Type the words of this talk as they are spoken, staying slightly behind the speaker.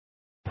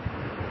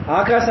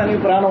ఆకాశానికి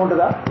ప్రాణం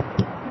ఉంటుందా?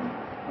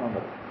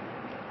 ఉండదు.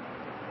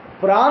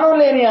 ప్రాణం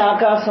లేని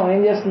ఆకాశం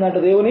ఏం చేస్తుందట?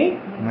 దేవుని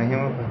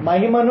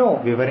మహిమను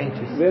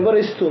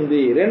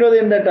వివరిస్తుంది. రెండోది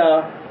ఏంటట?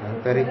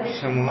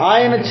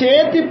 ఆయన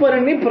చేతి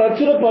పనిని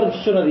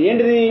ప్రచురపరుచున్నది.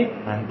 ఏంటిది?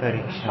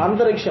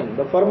 అంతరిక్షం.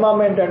 ద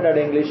ఫర్మామెంట్ అంటాడు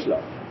ఇంగ్లీష్ లో.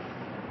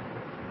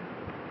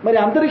 మరి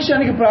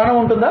అంతరిక్షానికి ప్రాణం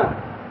ఉంటుందా?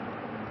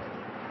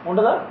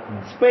 ఉండదా?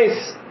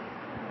 స్పేస్,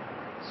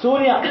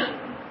 శూన్య.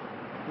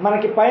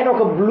 మనకి పైన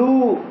ఒక బ్లూ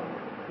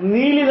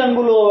నీలి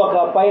రంగులో ఒక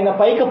పైన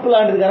పైకప్పు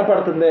లాంటిది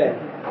కనపడుతుంది.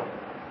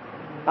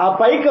 ఆ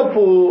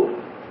పైకప్పు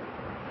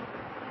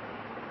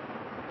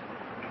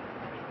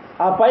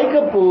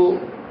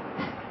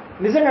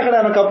నిజంగా అక్కడ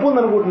ఏమైనా కప్పు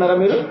ఉందనుకుంటున్నారా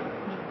మీరు?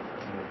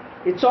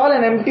 It's all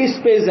an empty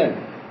space and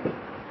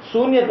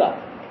శూన్యత.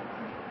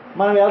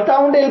 మనం వెళ్తా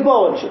ఉంటే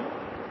వెళ్ళిపోవచ్చు.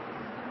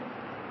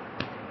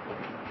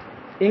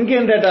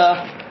 ఇంకేంటట?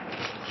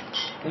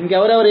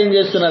 ఇంకెవరెవరు ఏం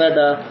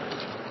చేస్తున్నారట?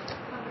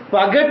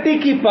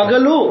 పగటికి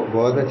పగలు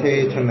బోధ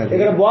చేయుచున్నది.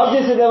 ఇక్కడ బోధ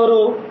చేసేది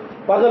ఎవరు?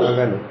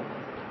 పగలు.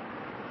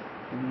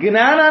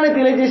 జ్ఞానాన్ని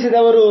తెలియజేసేది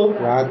ఎవరు?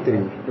 రాత్రి.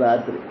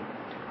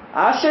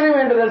 ఆశ్చర్యం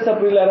ఏంటో తెలుసా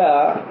ప్రియులారా?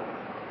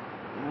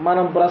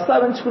 మనం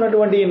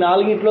ప్రస్తావించుకున్నటువంటి ఈ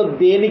నాలుగిట్లో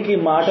దేనికి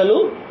మాటలు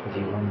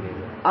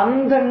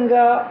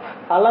అందంగా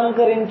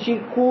అలంకరించి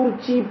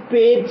కూర్చి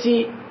పేర్చి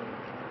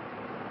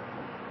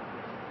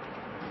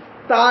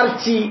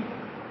తార్చి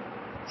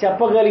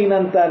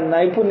చెప్పగలిగినంత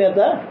నైపుణ్యత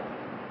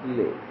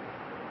లేదు.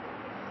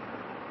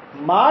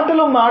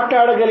 మాటలు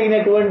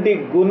మాట్లాడగలిగినటువంటి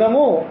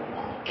గుణము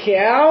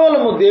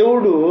కేవలము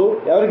దేవుడు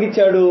ఎవరికి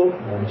ఇచ్చాడు?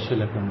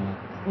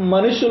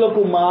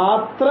 మనుషులకు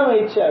మాత్రమే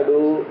ఇచ్చాడు.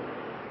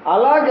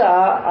 అలాగా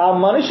ఆ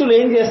మనుషులు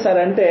ఏం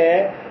చేస్తారంటే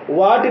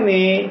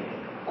వాటిని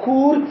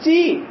కూర్చి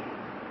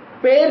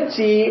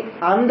పేర్చి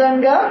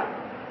అందంగా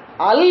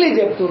అల్లి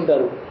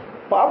చెప్తుంటారు.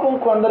 పాపం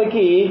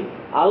కొందరికి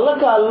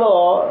అల్లకాల్లో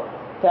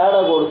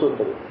తేడా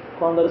కొడుతుంటుంది,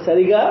 కొందరు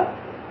సరిగా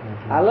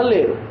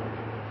అల్లలేరు.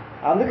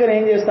 అందుకని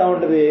ఏం చేస్తూ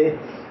ఉంటుంది?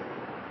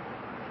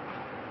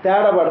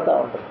 తేడా పడతా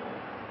ఉంటుంది.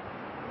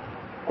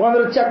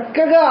 కొందరు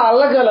చక్కగా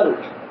అల్లగలరు,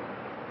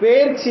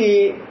 పేర్చి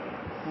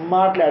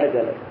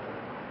మాట్లాడగలరు.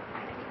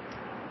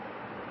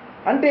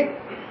 అంటే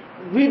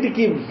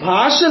వీటికి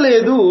భాష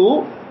లేదు,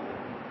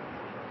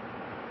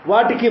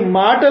 వాటికి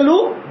మాటలు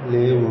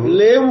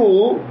లేవు,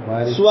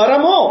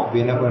 స్వరము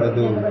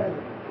వినపడదు.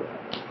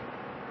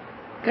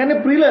 కానీ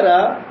ప్రియులరా,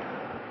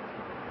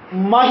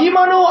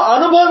 మహిమను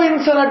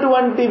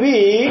అనుభవించినటువంటివి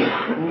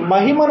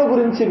మహిమను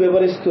గురించి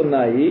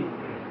వివరిస్తున్నాయి.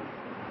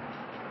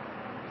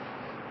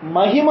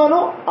 మహిమను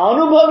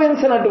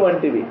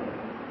అనుభవించినటువంటివి,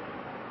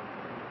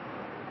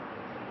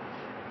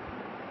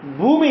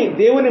 భూమి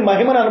దేవుని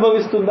మహిమను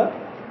అనుభవిస్తుందా?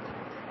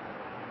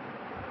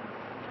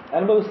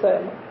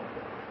 అనుభవిస్తాయమ్మా.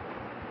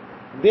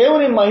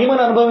 దేవుని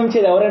మహిమను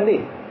అనుభవించేది ఎవరండి?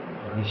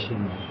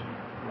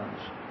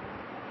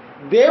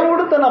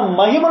 దేవుడు తన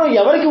మహిమను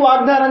ఎవరికి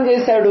వాగ్దానం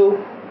చేశాడు?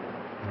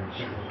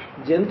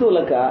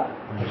 జంతువులక,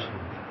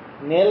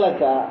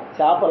 నేలక,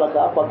 చేపలక,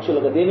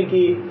 పక్షులక?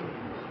 దేనికి?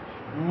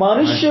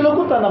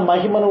 మనుష్యులకు తన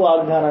మహిమను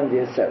వాగ్దానం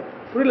చేశాడు.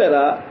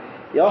 ప్రియులారా,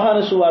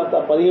 యోహాను సువార్త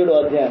 17వ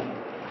అధ్యాయం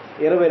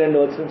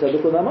 22వ వచనం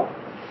చదువుకుందామా?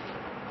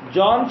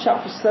 John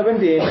chapter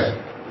 17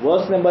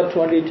 verse number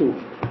 22.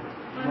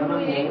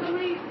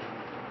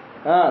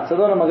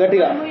 చదవనమ్మా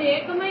గట్టిగా.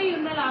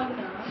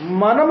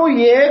 మనము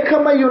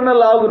ఏకమై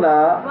ఉన్నలాగున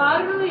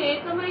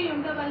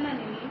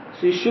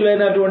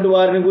శిష్యులైనటువంటి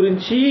వారిని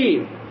గురించి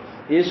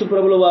యేసు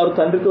ప్రభుల వారు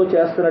తండ్రితో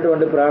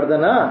చేస్తున్నటువంటి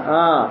ప్రార్థన,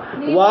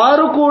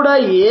 వారు కూడా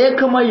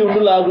ఏకమై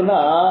ఉండులాగున,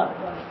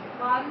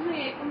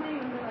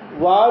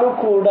 వారు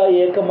కూడా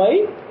ఏకమై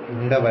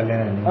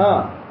ఉండవలెనని.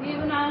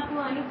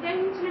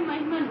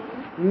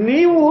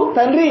 నీవు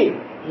తండ్రి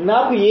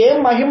నాకు ఏ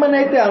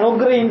మహిమనైతే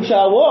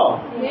అనుగ్రహించావో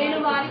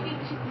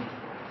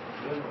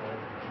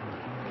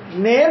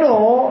నేను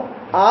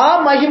ఆ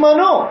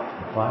మహిమను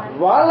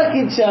వాళ్ళకి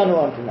ఇచ్చాను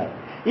అంటున్నాడు.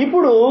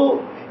 ఇప్పుడు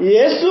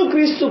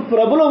యేసుక్రీస్తు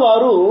ప్రభుల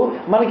వారు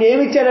మనకి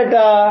ఏమిచ్చాడట?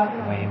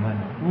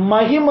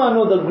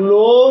 మహిమను, ద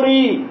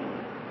గ్లోరీ.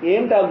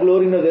 ఏంటి ఆ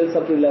గ్లోరీనో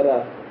తెలుసా పిల్లరా?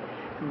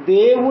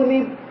 దేవుని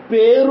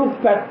పేరు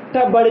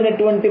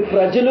పెట్టబడినటువంటి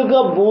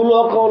ప్రజలుగా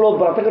భూలోకంలో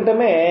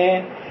బ్రతకటమే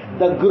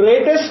the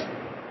greatest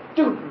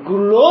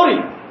glory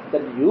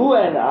that you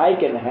and I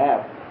can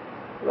have.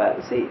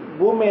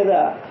 భూమి మీద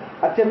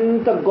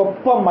అత్యంత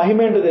గొప్ప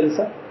మహిమ ఏంటో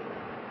తెలుసా?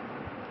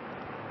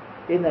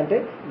 ఏంటంటే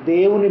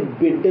దేవుని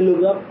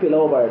బిడ్డలుగా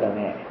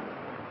పిలువబడమే.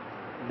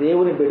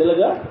 దేవుని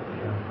బిడ్డలుగా,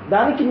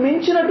 దానికి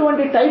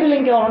మించినటువంటి టైటిల్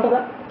ఇంకేమైనా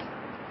ఉంటుందా?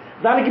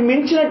 దానికి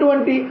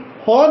మించినటువంటి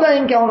హోదా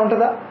ఇంకేమైనా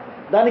ఉంటుందా?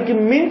 దానికి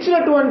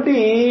మించినటువంటి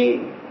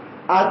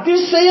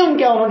అతిశయం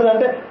ఇంకేమైనా ఉంటుందా?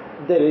 అంటే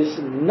there is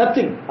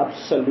nothing,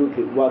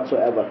 absolutely watts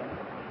ever.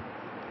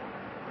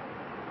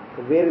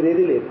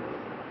 వేరేదేది లేదు.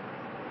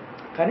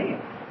 కానీ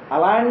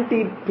అలాంటి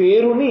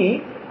పేరుని,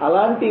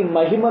 అలాంటి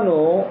మహిమను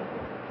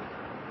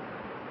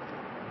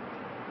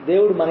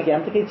దేవుడు మనకి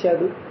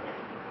ఎంతకిచ్చాడు?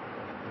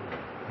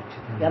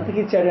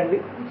 ఎంతకిచ్చాడండి?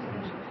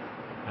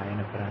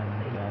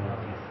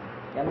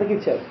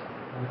 ఎంతకిచ్చాడు?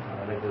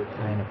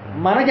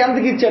 మనకి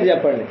ఎంతకిచ్చాడు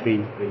చెప్పండి?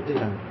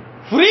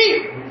 ఫ్రీ.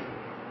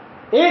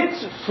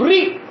 It's free.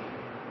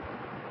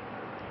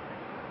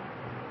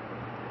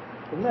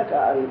 ఇందాక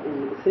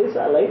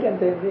ఆ లైట్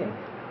ఎంత అయింది?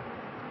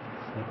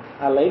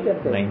 ఆ లైట్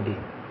ఎంత?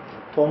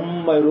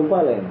 90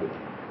 రూపాయలైంది.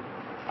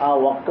 ఆ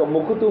ఒక్క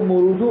ముక్కుతూ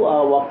మురుదు ఆ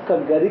ఒక్క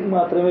గదికి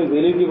మాత్రమే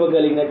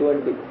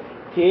వెలుగివ్వగలిగినటువంటి,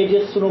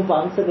 తేజస్సును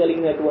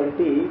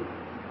పంచగలిగినటువంటి,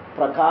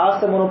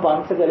 ప్రకాశమును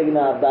పంచగలిగిన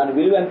దాని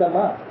విలువ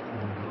ఎంతమ్మా?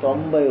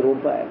 90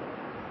 రూపాయలు.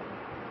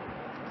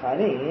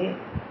 కానీ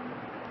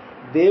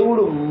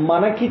దేవుడు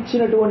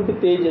మనకిచ్చినటువంటి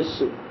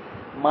తేజస్సు,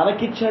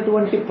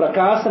 మనకిచ్చినటువంటి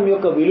ప్రకాశం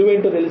యొక్క విలువ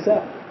ఏంటో తెలుసా?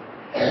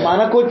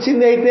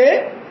 మనకొచ్చింది అయితే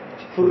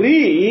ఫ్రీ,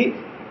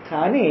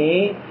 కానీ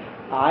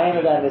ఆయన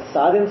దాన్ని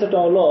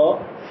సాధించటంలో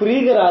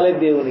ఫ్రీగా రాలేదు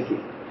దేవునికి.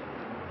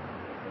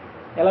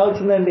 ఎలా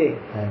వచ్చిందండి?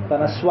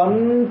 తన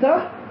స్వంత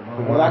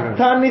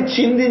రక్తాన్ని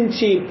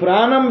చిందించి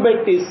ప్రాణం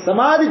పెట్టి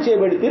సమాధి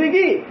చేయబడి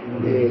తిరిగి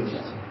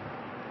లేచాడు.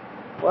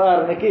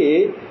 వారికి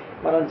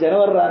మనం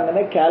జనవరి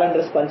రాగానే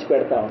క్యాలెండర్స్ పంచి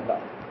పెడతా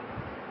ఉంటాం.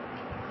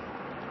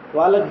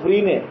 వాళ్ళకి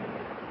ఫ్రీనే,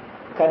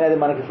 కానీ అది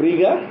మనకి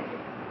ఫ్రీగా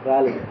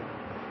రాలేదు.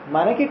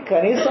 మనకి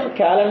కనీసం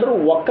క్యాలెండర్,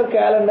 ఒక్క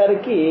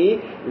క్యాలెండర్కి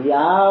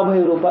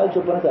 50 రూపాయల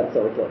చొప్పున ఖర్చు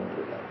అవుతుంది.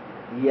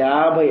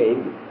 50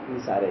 అయింది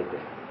ఈసారి అయితే.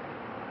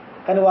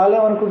 కానీ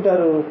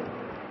వాళ్ళేమనుకుంటారు?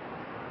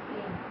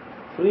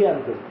 ఫ్రీ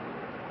అనుకుంటారు.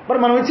 మరి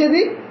మనం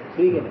వచ్చేది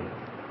ఫ్రీగానే.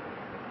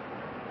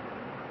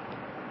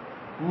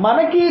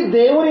 మనకి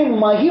దేవుని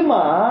మహిమ,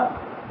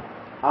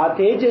 ఆ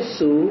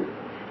తేజస్సు,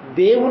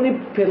 దేవుని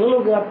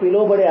పిల్లలుగా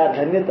పిలువబడే ఆ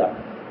ధన్యత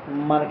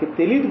మనకి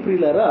తెలియదు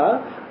ప్రియులారా.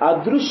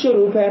 అదృశ్య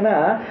రూపేణ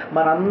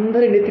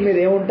మనందరి నెత్తి మీద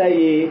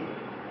ఏముంటాయి?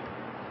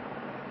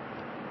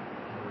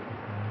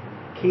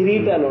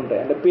 కిరీటాలు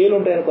ఉంటాయి. అంటే పేలు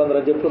ఉంటాయని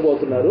కొందరు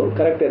చెప్పుకోబోతున్నారు.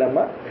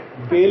 కరెక్టేనమ్మా,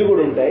 పేలు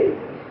కూడా ఉంటాయి.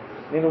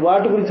 నేను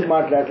వాటి గురించి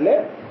మాట్లాడలే.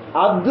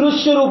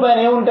 అదృశ్య రూపేణ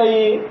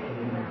ఏముంటాయి?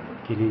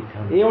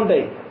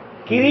 ఏముంటాయి?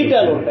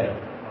 కిరీటాలు ఉంటాయి.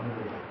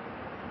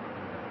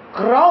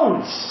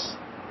 క్రౌన్స్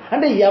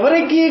అంటే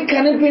ఎవరికి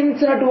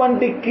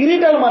కనిపించినటువంటి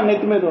కిరీటాలు మన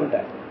నెత్తి మీద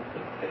ఉంటాయి.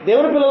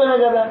 దేవుని పిల్లలమే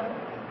కదా,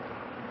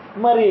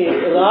 మరి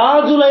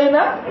రాజులైన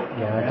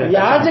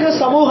యాజక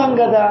సమూహం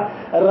కదా,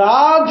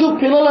 రాజు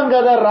పిల్లలం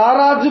కదా,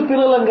 రారాజు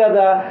పిల్లలం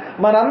కదా.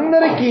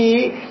 మనందరికీ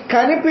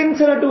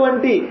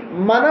కనిపించినటువంటి,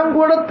 మనం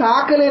కూడా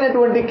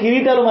తాకలేనటువంటి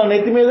కిరీటాలు మన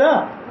నెత్తి మీద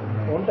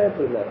ఉంటాయి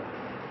పిల్లలు.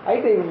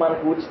 అయితే ఇవి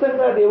మనకు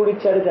ఉచితంగా దేవుడు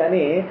ఇచ్చాడు,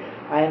 కానీ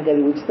ఆయనకి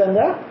అది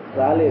ఉచితంగా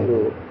రాలేదు.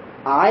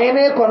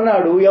 ఆయనే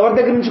కొన్నాడు. ఎవరి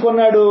దగ్గర నుంచి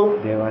కొన్నాడు?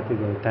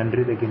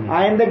 తండ్రి దగ్గర.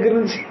 ఆయన దగ్గర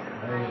నుంచి,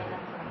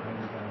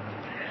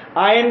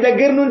 ఆయన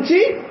దగ్గర నుంచి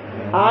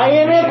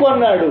ఆయనే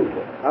కొన్నాడు.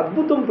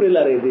 అద్భుతం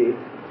ప్రియులారా ఇది.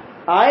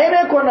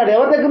 ఆయనే కొన్నాడు.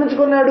 ఎవరి దగ్గర నుంచి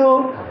కొన్నాడు?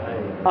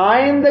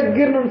 ఆయన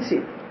దగ్గర నుంచి.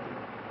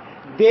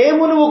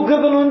 దేవుని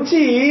ఉగ్రత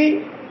నుంచి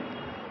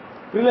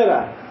ప్రియులారా,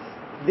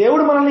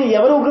 దేవుడు మనల్ని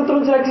ఎవరి ఉగ్రత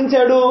నుంచి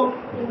రక్షించాడు?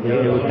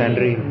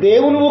 తండ్రి.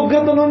 దేవుని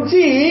ఉగ్రత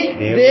నుంచి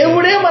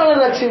దేవుడే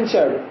మనల్ని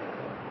రక్షించాడు.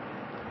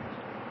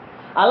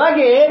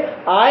 అలాగే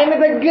ఆయన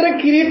దగ్గర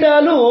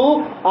కిరీటాలు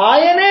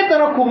ఆయనే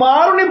తన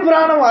కుమారుని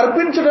ప్రాణం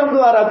అర్పించడం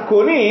ద్వారా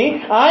కొని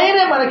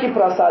ఆయనే మనకి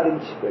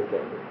ప్రసాదించి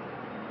పెట్టాడు.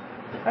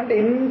 అంటే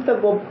ఇంత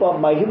గొప్ప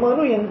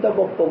మహిమను, ఇంత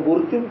గొప్ప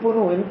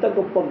గుర్తింపును, ఇంత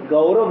గొప్ప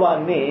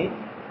గౌరవాన్ని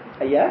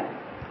అయ్యా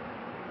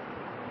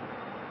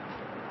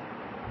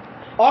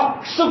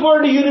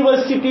ఆక్స్ఫర్డ్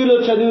యూనివర్సిటీలో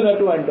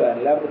చదివినటువంటి ఆయన,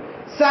 లేకపోతే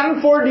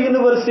సాన్ఫోర్డ్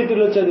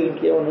యూనివర్సిటీలో చదివి,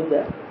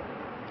 ఇంకేమనుందా?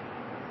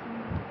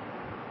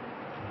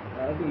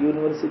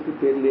 యూనివర్సిటీ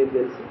పేరు లేదు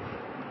తెలుసు.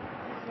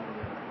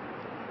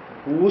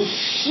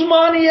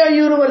 ఉస్మానియా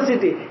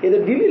యూనివర్సిటీ, ఏదో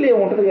ఢిల్లీలో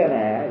ఏముంటుంది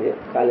కానీ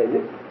కాలేజీ,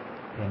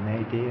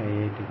 NIT,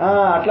 IIT,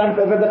 అట్లాంటి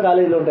పెద్ద పెద్ద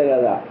కాలేజీలు ఉంటాయి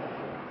కదా.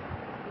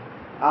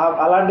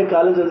 అలాంటి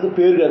కాలేజ్ చదివితే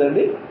పేరు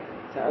కదండి,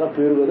 చాలా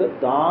పేరు కదా.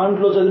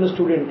 దాంట్లో చదివిన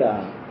స్టూడెంటా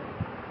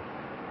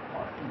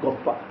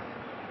గొప్ప.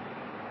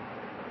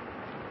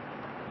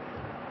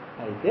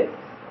 అయితే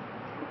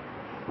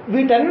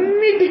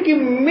వీటన్నిటికీ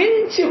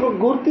మించి ఒక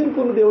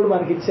గుర్తింపును దేవుడు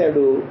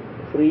మనకిచ్చాడు,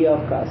 ఫ్రీ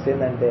ఆఫ్ కాస్ట్.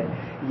 ఏంటంటే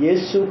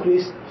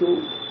యేసుక్రీస్తు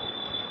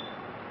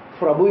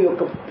ప్రభు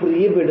యొక్క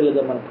ప్రియ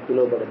బిడ్డలుగా మనకు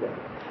పిలువబడతారు.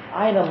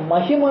 ఆయన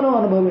మహిమను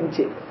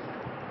అనుభవించి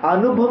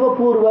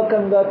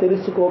అనుభవపూర్వకంగా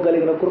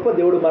తెలుసుకోగలిగిన కృప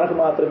దేవుడు మనకు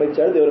మాత్రమే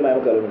ఇచ్చాడు. దేవుడి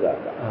మహిమ కలుగును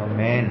గాక.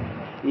 ఆమేన్.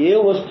 ఏ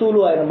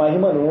వస్తువులు ఆయన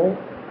మహిమను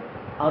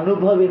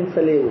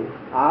అనుభవించలేవు,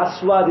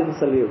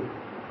 ఆస్వాదించలేవు.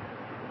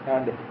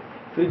 అంటే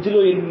ఫ్రిడ్జ్లో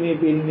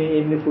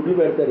ఎన్ని ఫుడ్లు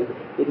పెడతారు,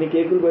 ఎన్ని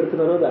కేకులు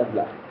పెడుతున్నారో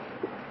దాంట్లో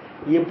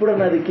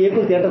ఎప్పుడన్నా అది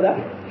కేకులు తింటదా?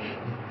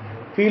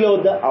 ఫీల్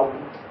అవుద్దా?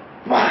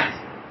 అబ్బా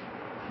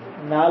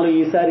 4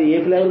 ఈసారి ఏ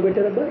ఫ్లేవర్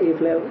పెట్టారబ్బా, ఏ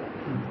ఫ్లేవర్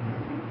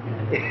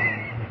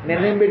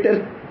నిన్నేం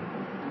పెట్టారు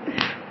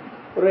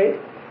రైట్,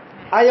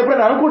 అది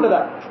ఎప్పుడైనా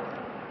అనుకుంటుందా?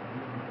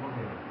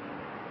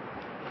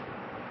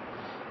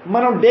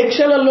 మనం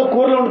డేక్షలలో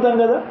కూరలు వండుతాం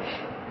కదా,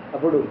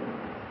 అప్పుడు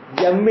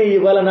జమ్మి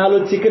ఇవాళ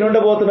 4 చికెన్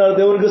ఉండబోతున్నారు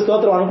దేవునికి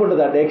స్తోత్రం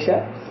అనుకుంటుందా డేక్ష?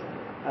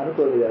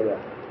 అనుకోదు కదా.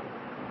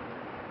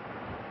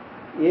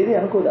 ఏది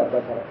అనుకోదు. ఆ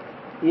ప్రకారం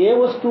ఏ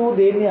వస్తువు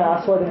దేన్ని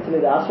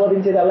ఆస్వాదించలేదు.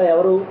 ఆస్వాదించేది అలా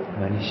ఎవరు?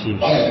 మనిషి.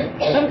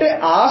 అంటే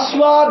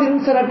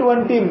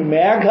ఆస్వాదించినటువంటి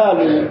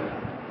మేఘాలు,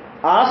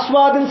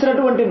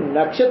 ఆస్వాదించినటువంటి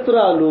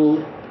నక్షత్రాలు,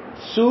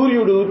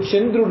 సూర్యుడు,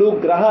 చంద్రుడు,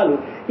 గ్రహాలు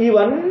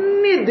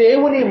ఇవన్నీ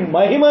దేవుని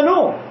మహిమను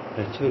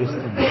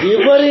ప్రచురిస్తుంది.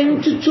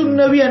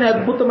 వివరించుచున్నవి అనే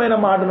అద్భుతమైన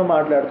మాటను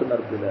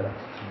మాట్లాడుతున్నారు పిల్లలు.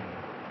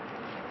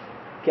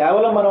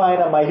 కేవలం మనం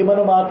ఆయన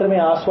మహిమను మాత్రమే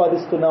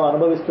ఆస్వాదిస్తున్నాం,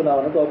 అనుభవిస్తున్నాం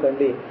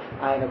అనుకోకండి.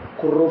 ఆయన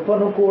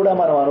కృపను కూడా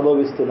మనం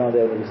అనుభవిస్తున్నాం.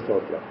 దేవుని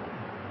స్తోత్రం.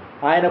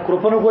 ఆయన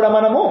కృపను కూడా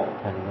మనము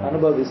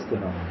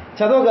అనుభవిస్తున్నాం.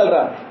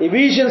 చదవగలరా?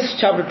 Ephesians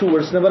chapter 2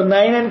 verse number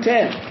 9 and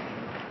 10.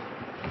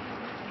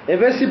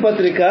 ఎఫెసీ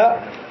పత్రిక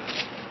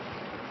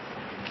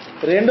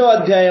 2వ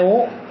అధ్యాయము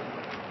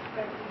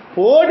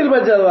పోటీల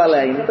మధ్య చదవాలి.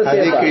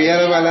 అది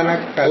క్రియల వలన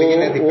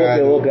కలిగినది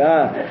కాదు.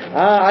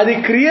 అది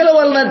క్రియల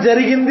వలన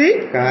జరిగింది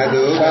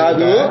కాదు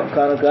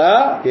కనుక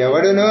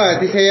ఎవడునూ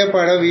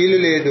అతిశయపడ వీలు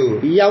లేదు.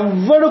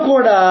 ఎవ్వడు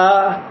కూడా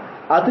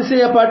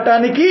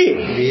అతిశయపడటానికి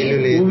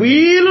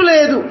వీలు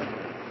లేదు.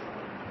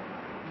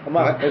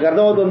 అమ్మా, మీకు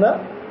అర్థమవుతుందా?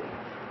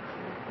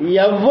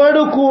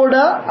 ఎవ్వడు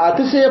కూడా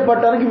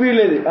అతిశయపడటానికి వీలు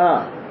లేదు.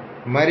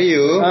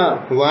 మరియు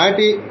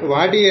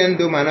వాటి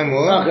యందు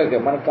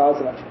మనకు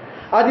కావాల్సిన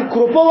అది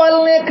కృప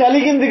వల్లనే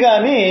కలిగింది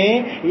కానీ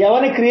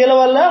ఎవరి క్రియల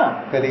వల్ల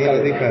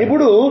కలిగినది కాదు.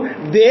 ఇప్పుడు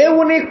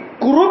దేవుని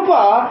కృప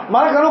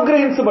మనకు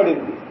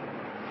అనుగ్రహించబడింది.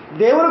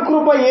 దేవుని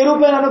కృప ఏ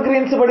రూపాయన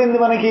అనుగ్రహించబడింది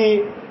మనకి?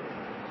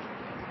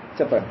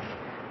 చెప్పండి.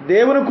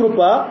 దేవుని కృప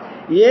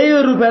ఏ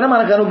రూపాయన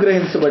మనకు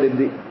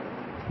అనుగ్రహించబడింది?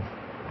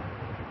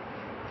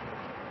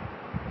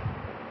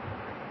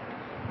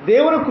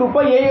 దేవుని కృప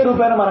ఏ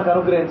రూపాయన మనకు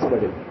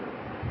అనుగ్రహించబడింది?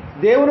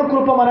 దేవుని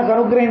కృప మనకు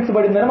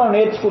అనుగ్రహించబడిందని మనం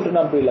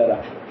నేర్చుకుంటున్నాం పిల్లరా.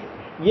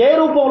 ఏ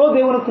రూపంలో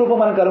దేవుని కృప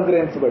మనకు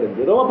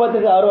అనుగ్రహించబడింది?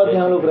 రోమపత్రిక 6వ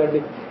అధ్యాయంలోకి రండి.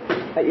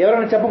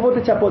 ఎవరైనా చెప్పకపోతే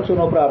చెప్పొచ్చు,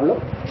 నో ప్రాబ్లం.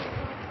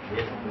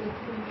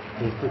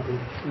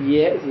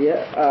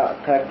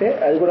 కరెక్టే,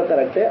 అది కూడా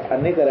కరెక్టే,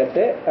 అన్నీ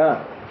కరెక్టే.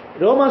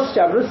 Romans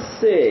chapter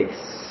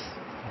 6.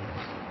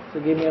 So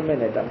give me a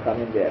minute, I am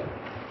coming there.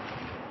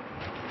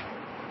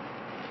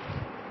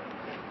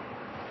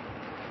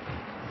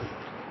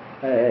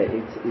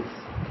 It's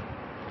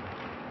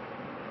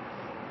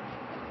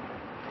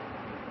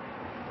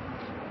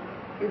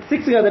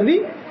 6 కాదండి,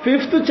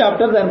 5th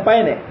చాప్టర్, దాని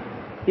పైనే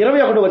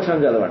 21 వచనం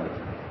చదవండి.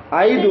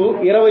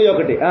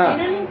 5:21.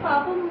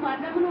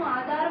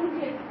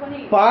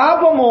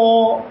 పాపము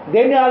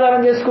దేన్ని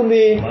ఆధారం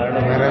చేసుకుంది?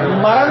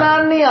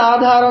 మరణాన్ని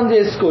ఆధారం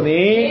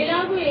చేసుకుని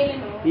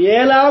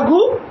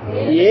ఎలాగు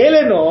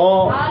ఏలెనో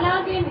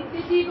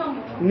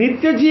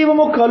నిత్య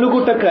జీవము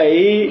కలుగుటకై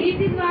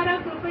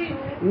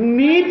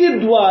నీతి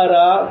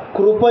ద్వారా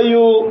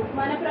కృపయు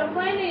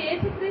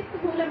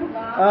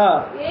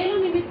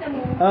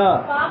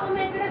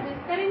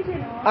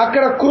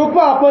అక్కడ కృప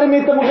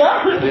అపరిమితముగా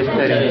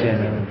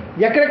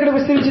ఎక్కడెక్కడ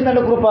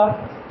విస్తరించిందండి కృప?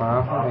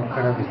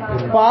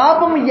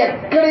 పాపం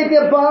ఎక్కడైతే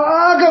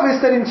బాగా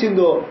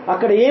విస్తరించిందో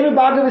అక్కడ ఏమి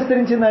బాగా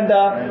విస్తరించిందంట?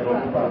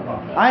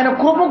 ఆయన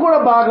కృప కూడా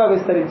బాగా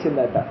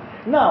విస్తరించిందట.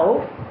 నా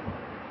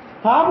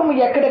పాపం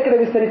ఎక్కడెక్కడ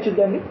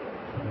విస్తరించుద్దండి?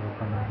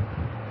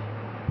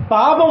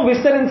 పాపం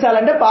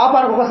విస్తరించాలంటే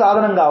పాపానికి ఒక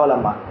సాధనం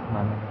కావాలమ్మా.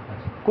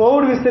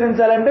 కోవిడ్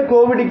విస్తరించాలంటే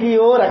కోవిడ్కి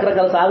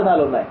రకరకాల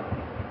సాధనాలు ఉన్నాయి.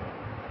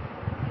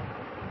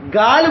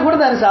 గాలి కూడా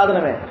దాని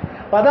సాధనమే,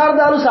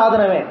 పదార్థాలు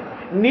సాధనమే,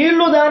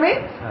 నీళ్లు దాని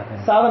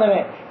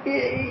సాధనమే.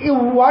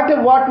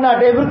 What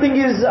not everything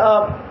is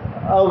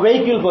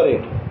vehicle for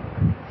it.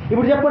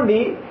 ఇప్పుడు చెప్పండి,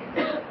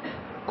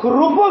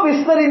 కృప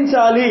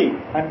విస్తరించాలి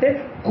అంటే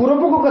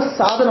కృపకు ఒక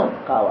సాధనం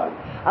కావాలి.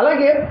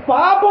 అలాగే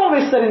పాపం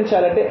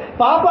విస్తరించాలంటే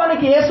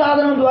పాపానికి ఏ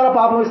సాధనం ద్వారా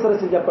పాపం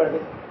విస్తరిస్తుంది చెప్పండి?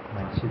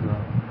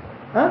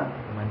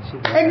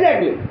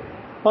 ఎగ్జాక్ట్లీ.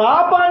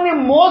 పాపాన్ని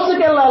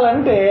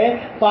మోసుకెళ్లాలంటే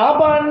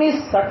పాపాన్ని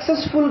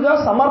సక్సెస్ఫుల్ గా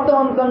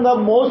సమర్థవంతంగా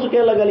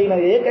మోసుకెళ్ళగలిగిన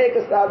ఏకైక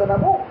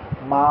సాధనము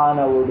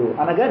మానవుడు,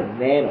 అనగా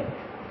నేను.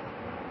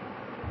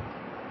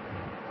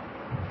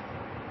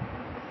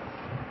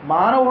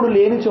 మానవుడు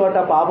లేని చోట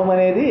పాపం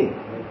అనేది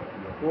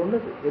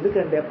ఉండదు.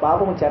 ఎందుకంటే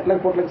పాపము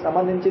చెట్లకు పుట్లకు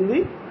సంబంధించింది,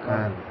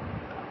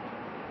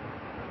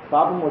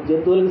 పాపము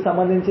జంతువులకు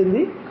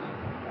సంబంధించింది,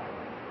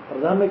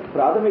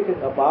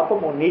 ప్రాథమికంగా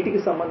పాపము నీటికి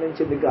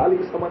సంబంధించింది,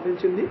 గాలికి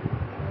సంబంధించింది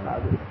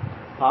కాదు.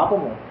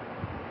 పాపము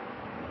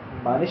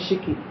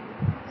మనిషికి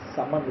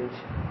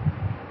సంబంధించింది.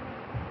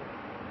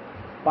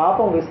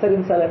 పాపం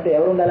విస్తరించాలంటే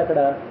ఎవరు ఉండాలి అక్కడ?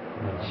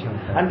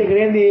 అంటే ఇక్కడ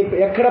ఏంది?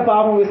 ఎక్కడ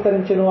పాపం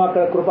విస్తరించను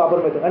అక్కడ కృప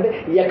అపరిమితం. అంటే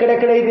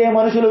ఎక్కడెక్కడైతే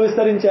మనుషులు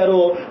విస్తరించారో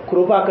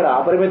కృప అక్కడ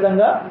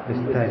అపరిమితంగా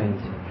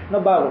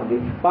బాగుంది.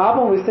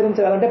 పాపం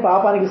విస్తరించాలంటే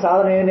పాపానికి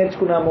సాధన ఏం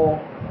నేర్చుకున్నాము?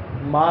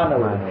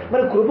 మానవుడు.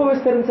 మరి కృప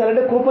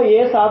విస్తరించాలంటే కృప ఏ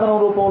సాధనం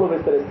రూపంలో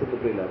విస్తరిస్తుంది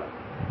ప్రియులారా?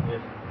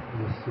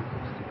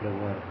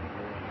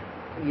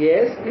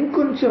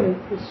 ఇంకొంచెం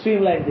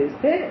స్ట్రీమ్ లైన్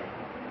చేస్తే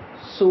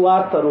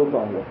సువార్త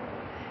రూపంలో.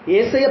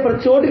 యేసయ్య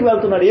ప్రతి చోటికి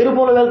వెళ్తున్నాడు. ఏ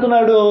రూపంలో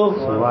వెళ్తున్నాడు?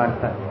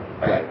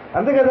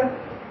 అంతే కదా,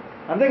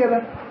 అంతే కదా.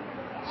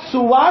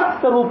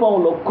 సువార్త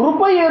రూపంలో.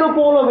 కృప ఏ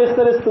రూపంలో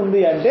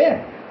విస్తరిస్తుంది అంటే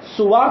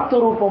సువార్త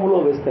రూపంలో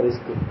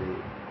విస్తరిస్తుంది.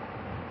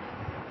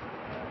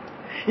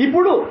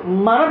 ఇప్పుడు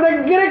మన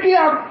దగ్గరికి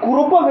ఆ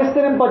కృప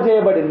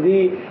విస్తరింపజేయబడింది.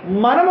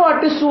 మనము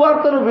అట్టి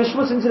సువార్తను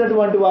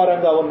విశ్వసించినటువంటి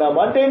వారంగా ఉన్నాము.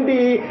 అంటే ఏంటి?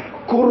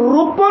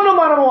 కృపను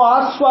మనము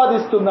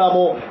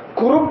ఆస్వాదిస్తున్నాము,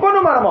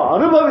 కృపను మనము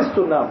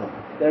అనుభవిస్తున్నాము.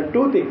 There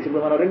 2 things.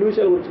 ఇప్పుడు మనం 2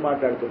 విషయాల గురించి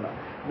మాట్లాడుతున్నాం.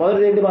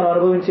 మొదటిది ఏంటి? మనం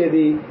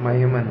అనుభవించేది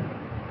మహిమను,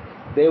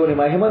 దేవుని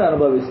మహిమను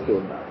అనుభవిస్తూ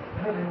ఉన్నాం.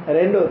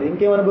 రెండోది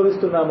ఇంకేం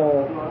అనుభవిస్తున్నాము?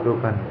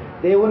 కృపను,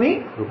 దేవుని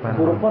కృపను.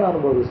 కృపను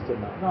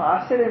అనుభవిస్తున్నాం.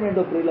 ఆశ్చర్యం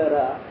ఏంటో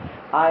ప్రియులారా,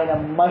 ఆయన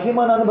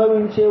మహిమను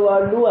అనుభవించే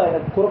వాళ్ళు, ఆయన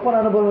కృపను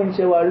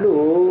అనుభవించే వాళ్ళు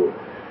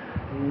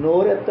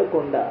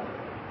నోరెత్తకుండా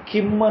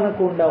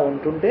కిమ్మనకుండా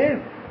ఉంటుంటే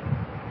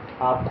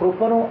ఆ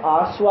కృపను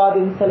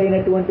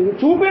ఆస్వాదించలేనటువంటివి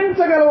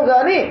చూపించగలవు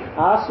కానీ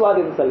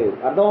ఆస్వాదించలేవు.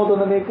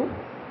 అర్థమవుతుందా మీకు?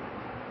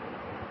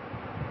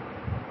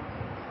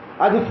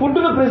 అది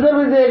ఫుడ్ను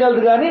ప్రిజర్వ్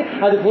చేయగలదు కానీ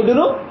అది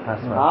ఫుడ్ను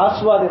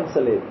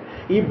ఆస్వాదించలేదు.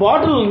 ఈ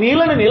బాటిల్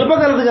నీళ్ళని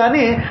నిలపగలదు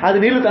కానీ అది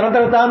నీళ్లు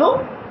తనంతట తాను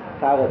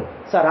తాగదు.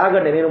 సార్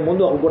ఆగండి, నేను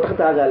ముందు ఒక గుట్టకు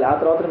తాగాలి, ఆ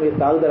తర్వాత మీరు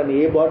తాగుతారని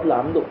ఏ బాటిల్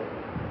అందు.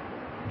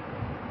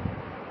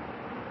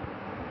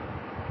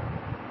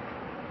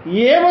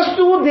 ఏ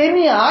వస్తువు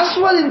దేన్ని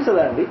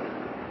ఆస్వాదించదండి.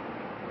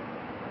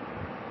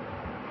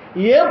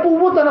 ఏ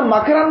పువ్వు తన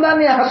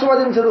మకరందాన్ని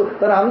ఆస్వాదించదు,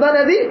 తన అందాన్ని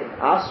అది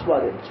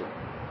ఆస్వాదించదు.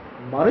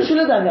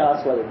 మనుషులు దాన్ని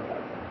ఆస్వాదించాలి.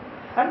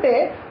 అంటే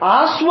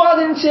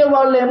ఆస్వాదించే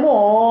వాళ్ళేమో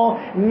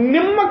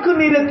నిమ్మకు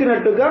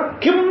నీరెత్తినట్టుగా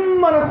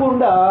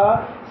కిమ్మనకుండా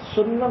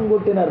సున్నం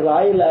కొట్టిన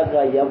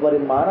రాయిలాగా ఎవరి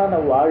మానాన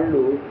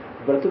వాళ్ళు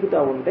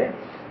బ్రతుకుతూ ఉంటే,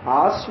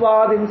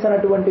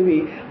 ఆస్వాదించినటువంటివి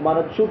మన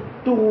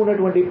చుట్టూ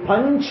ఉన్నటువంటి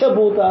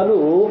పంచభూతాలు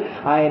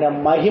ఆయన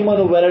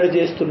మహిమను వెల్లడి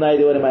చేస్తున్నాయి.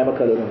 దేవుని మహిమ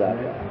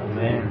కలుగునుగాక.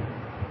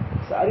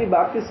 ఒకసారి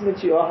బాప్తిస్మం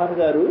ఇచ్చి యోహాను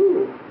గారు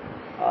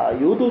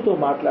యూదుతో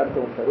మాట్లాడుతూ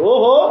ఉంటారు.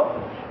 ఓహో,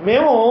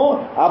 మేము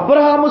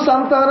అబ్రహాము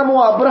సంతానము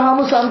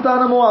అబ్రహాము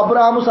సంతానము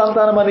అబ్రహాము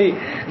సంతానం అని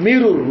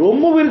మీరు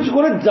రొమ్ము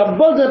విరుచుకొని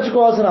జబ్బలు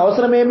జరుచుకోవాల్సిన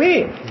అవసరమేమీ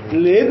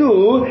లేదు.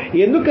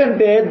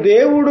 ఎందుకంటే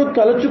దేవుడు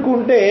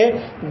తలుచుకుంటే,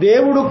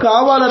 దేవుడు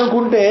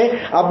కావాలనుకుంటే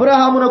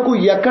అబ్రహామునకు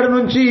ఎక్కడి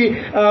నుంచి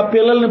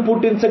పిల్లల్ని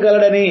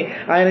పుట్టించగలడని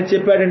ఆయన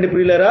చెప్పాడండి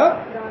ప్రియులారా.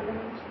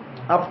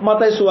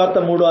 మత్తయి సువార్త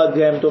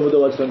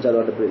 3:9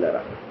 చదవండి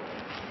ప్రియులారా.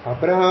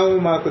 అబ్రహాము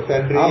మాకు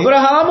తండ్రి,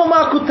 అబ్రహాము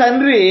మాకు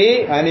తండ్రి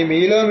అని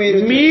మీలో మీరు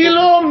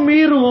మీలో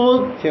మీరు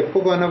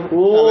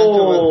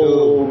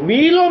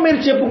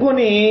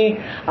చెప్పుకొని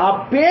ఆ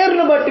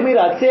పేరును బట్టి మీరు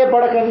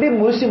అతిశయపడకండి,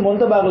 మురిసి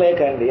ముంత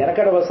బాగలేకండి.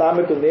 వెనకడ ఒక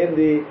సామెత ఉంది,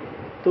 ఏంది?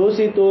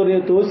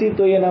 తోసి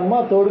తోయనమ్మ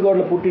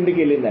తోడుగోడల పుట్టింటికి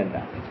వెళ్ళిందంట.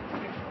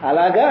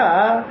 అలాగా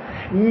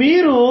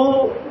మీరు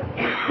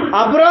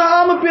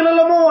అబ్రహాము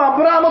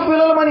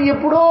పిల్లలమని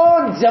ఎప్పుడో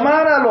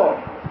జమానాలో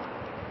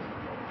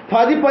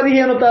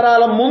 10-15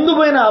 తరాల ముందు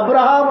పోయిన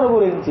అబ్రహామును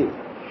గురించి,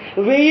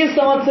 1000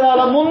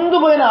 సంవత్సరాల ముందు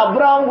పోయిన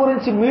అబ్రహాం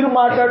గురించి మీరు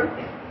మాట్లాడు.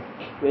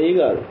 1000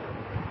 కాదు,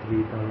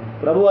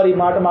 ప్రభువారు ఈ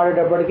మాట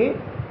మాట్లాడేటప్పటికి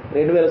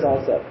 2000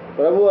 సంవత్సరాలు.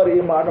 ప్రభువారు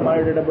ఈ మాట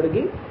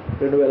మాట్లాడేటప్పటికి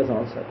 2000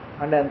 సంవత్సరాలు.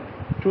 అంటే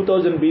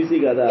 2000 BC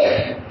కదా,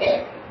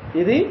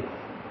 ఇది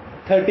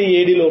 30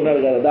 ADలో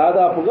ఉన్నాడు కదా,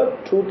 దాదాపుగా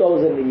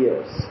 2000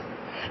 years.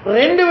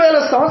 2000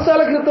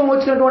 సంవత్సరాల క్రితం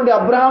వచ్చినటువంటి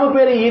అబ్రహాము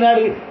పేరు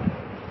ఈనాడు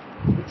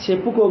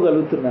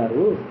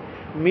చెప్పుకోగలుగుతున్నారు.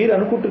 మీరు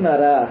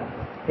అనుకుంటున్నారా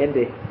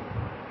ఏంటి?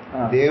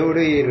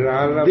 దేవుడు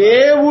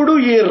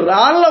ఈ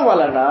రాళ్ల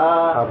వలన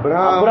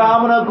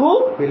అబ్రహామునకు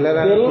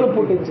పిల్లలు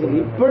పుట్టించారు.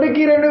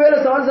 ఇప్పటికీ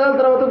 2000 సంవత్సరాల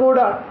తర్వాత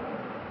కూడా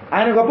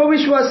ఆయన గొప్ప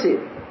విశ్వాసి.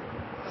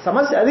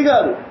 సమస్య అది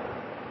కాదు.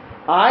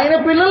 ఆయన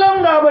పిల్లలం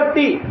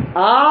కాబట్టి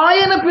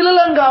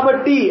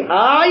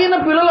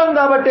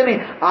అని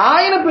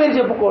ఆయన పేరు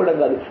చెప్పుకోవడం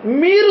కాదు.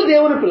 మీరు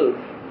దేవుని పిల్లలు.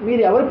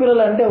 మీరు ఎవరి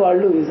పిల్లలు అంటే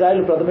వాళ్ళు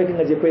ఇజ్రాయెల్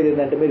ప్రాథమికంగా చెప్పేది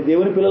ఏంటంటే, మీరు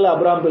దేవుని పిల్లలు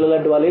అబ్రహాం పిల్లలు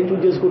అంటే వాళ్ళు ఏం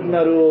చూస్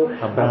చేసుకుంటున్నారు?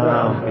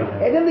 అబ్రహాం.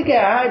 ఎందుకే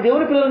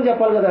దేవుని పిల్లలని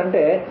చెప్పాలి కదా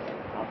అంటే,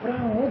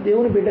 అబ్రహాము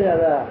దేవుని బిడ్డ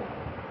కదా,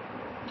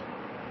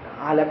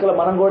 ఆ లెక్కలో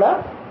మనం కూడా.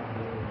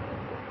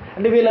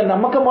 అంటే వీళ్ళ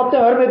నమ్మకం మొత్తం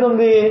ఎవరి మీద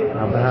ఉంది?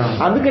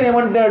 అందుకని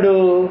ఏమంటున్నాడు,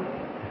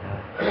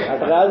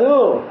 అట కాదు,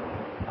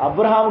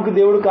 అబ్రహాముకి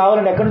దేవుడు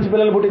కావాలని ఎక్కడి నుంచి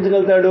పిల్లలు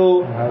పుట్టించగలుగుతాడు?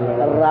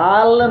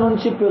 రాళ్ల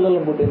నుంచి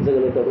పిల్లలను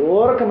పుట్టించగలుగుతాడు.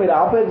 ఊరక మీరు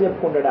ఆ పేరు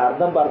చెప్పుకుంటాడు,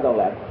 అర్థం పర్థం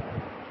లేక.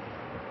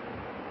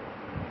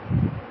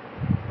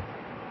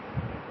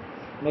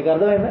 మీకు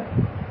అర్థమైందా?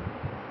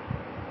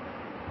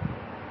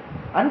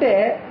 అంటే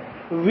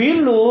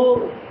వీళ్ళు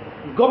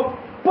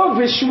గొప్ప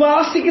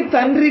విశ్వాసికి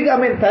తండ్రిగా,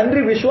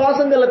 తండ్రి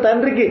విశ్వాసం గల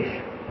తండ్రికి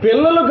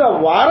పిల్లలుగా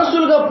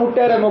వారసులుగా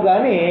పుట్టారేమో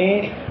కానీ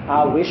ఆ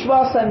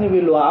విశ్వాసాన్ని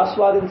వీళ్ళు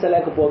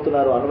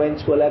ఆస్వాదించలేకపోతున్నారు,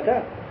 అన్వయించుకోలేక.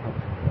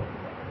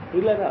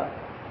 వీళ్ళగా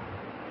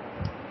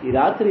ఈ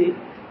రాత్రి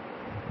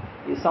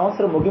ఈ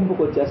సంవత్సరం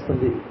ముగింపుకు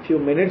వచ్చేస్తుంది. ఫ్యూ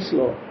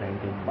మినిట్స్లో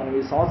మనం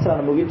ఈ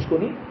సంవత్సరాన్ని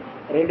ముగించుకొని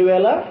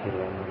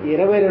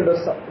 2022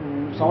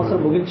 సంవత్సరం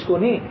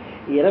ముగించుకొని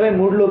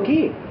 23లోకి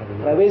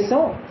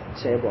ప్రవేశం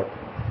చేయబోతాం.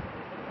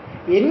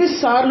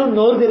 ఎన్నిసార్లు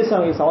నోరు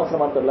తెరిసాం ఈ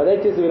సంవత్సరం అంతా?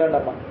 దయచేసి వినండి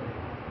అమ్మా,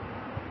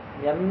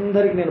 మీ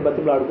అందరికీ నేను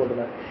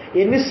బతిమలాడుకుంటున్నాను.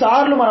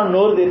 ఎన్నిసార్లు మనం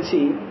నోరు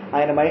తెరిచి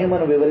ఆయన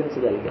మహిమను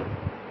వివరించగలిగాం?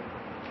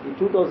 ఈ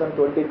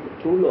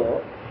 2022లో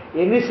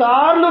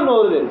ఎన్నిసార్లు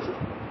నోరు తెరిచి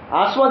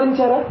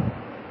ఆస్వాదించారా?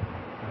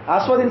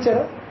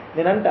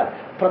 నేనంట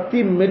ప్రతి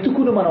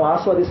మెతుకును మనం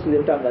ఆస్వాదిస్తూ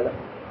తింటాం కదా.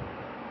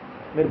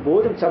 మీరు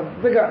భోజనం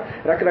చక్కగా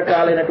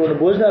రకరకాలైనటువంటి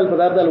భోజనాలు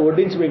పదార్థాలు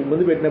వడ్డించి మీకు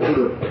ముందు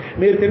పెట్టినప్పుడు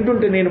మీరు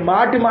తింటుంటే నేను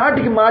మాటికి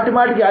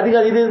అది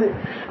కాదు ఇది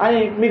అని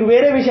మీకు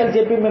వేరే విషయాలు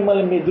చెప్పి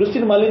మిమ్మల్ని మీ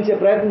దృష్టిని మళ్లించే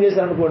ప్రయత్నం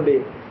చేశాను అనుకోండి,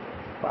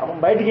 పాపం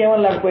బయటికి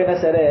ఏమని లేకపోయినా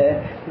సరే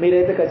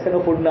మీరైతే ఖచ్చితంగా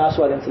ఫుడ్ని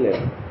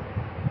ఆస్వాదించలేరు.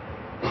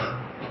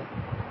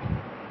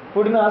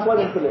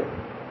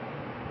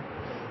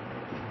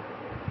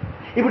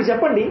 ఇప్పుడు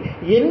చెప్పండి,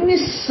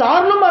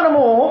 ఎన్నిసార్లు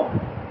మనము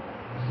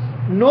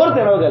నోరు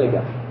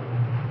తెరవగలిగాం?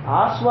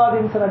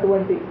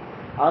 ఆస్వాదించినటువంటి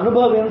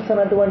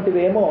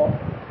అనుభవించినటువంటివేమో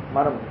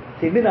మనం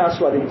తిండిని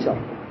ఆస్వాదించాం,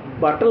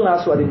 బట్టలను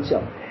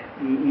ఆస్వాదించాం,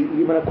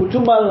 ఈ మన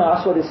కుటుంబాలను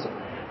ఆస్వాదిస్తాం,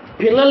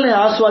 పిల్లల్ని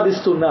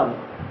ఆస్వాదిస్తున్నాము,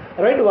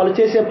 రైట్? వాళ్ళు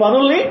చేసే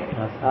పనుల్ని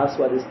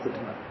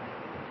ఆస్వాదిస్తున్నాం,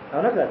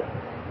 అవునా కాదు?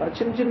 మన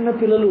చిన్న చిన్న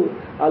పిల్లలు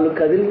వాళ్ళు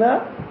కదిలినా,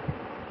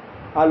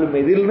 వాళ్ళు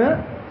మెదిలినా,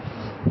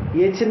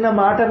 ఏ చిన్న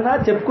మాట అన్నా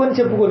చెప్పుకొని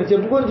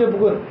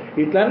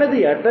ఇట్లన్నది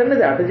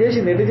అట్లన్నది అట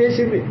చేసింది ఎటు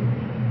చేసింది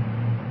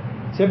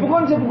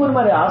చెప్పుకొని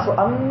మరి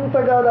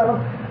అంతగా అలా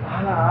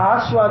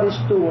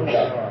ఆస్వాదిస్తూ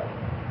ఉంటారు.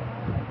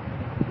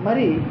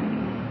 మరి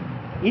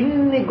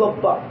ఇన్ని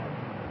గొప్ప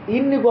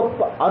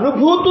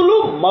అనుభూతులు,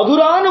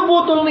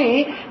 మధురానుభూతుల్ని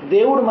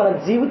దేవుడు మన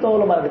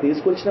జీవితంలో మనకు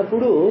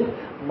తీసుకొచ్చినప్పుడు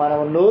మనం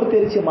నోరు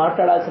తెరిచి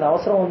మాట్లాడాల్సిన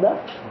అవసరం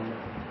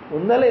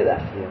ఉందా లేదా?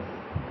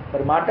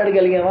 మరి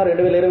మాట్లాడగలిగామా?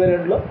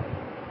 2022లో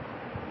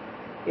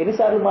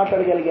ఎన్నిసార్లు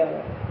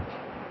మాట్లాడగలిగామండి?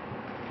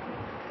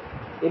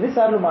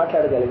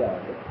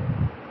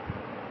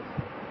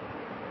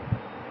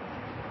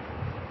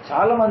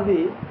 చాలామంది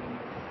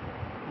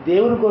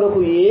దేవుని కొరకు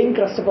ఏం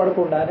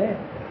కష్టపడకుండానే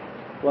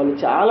వాళ్ళు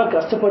చాలా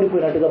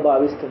కష్టపడిపోయినట్టుగా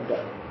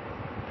భావిస్తుంటారు.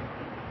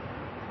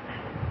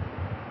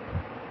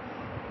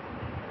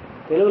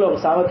 తెలుగులో ఒక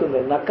సామెత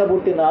ఉంది, నక్క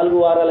బుట్టి 4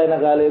 వారాలైనా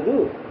కాలేదు.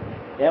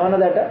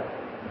 ఏమన్నదట?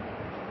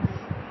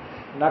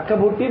 నక్క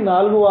బుట్టి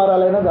 4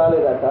 వారాలైనా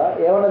కాలేదట.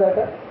 ఏమన్నదట?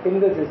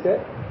 ఎందుకు చూస్తే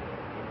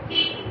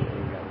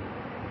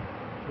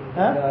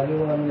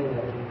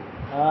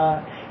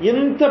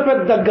ఇంత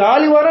పెద్ద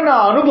గాలివాన నా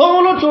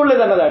అనుభవంలో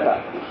చూడలేదన్నదట.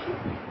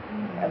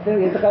 అంటే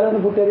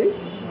ఎంతకాలం పుట్టేది?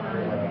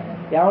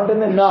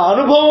 ఏమంటుంది? నా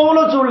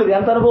అనుభవంలో చూడలేదు.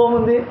 ఎంత అనుభవం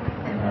ఉంది?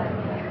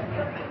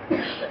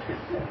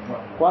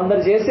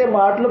 కొందరు చేసే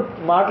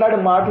మాట్లాడే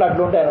మాటలు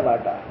అట్లుంటాయి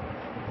అన్నమాట.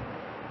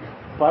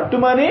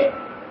 పట్టుమని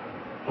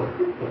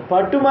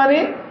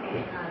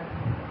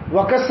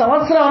 1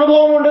 సంవత్సరం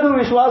అనుభవం ఉండదు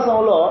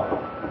విశ్వాసంలో,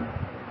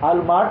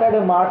 వాళ్ళు మాట్లాడే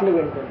మాటలు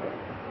వింటుంటారు.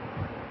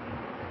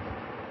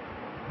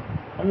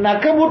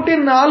 నక్కబుట్టి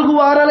 4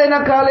 వారాలైనా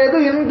కాలేదు,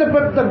 ఇంత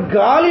పెద్ద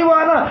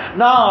గాలివాన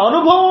నా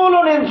అనుభవంలో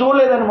నేను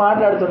చూడలేదని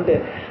మాట్లాడుతుంటే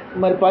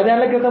మరి 10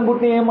 ఏళ్ల క్రితం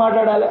పుట్టిన ఏం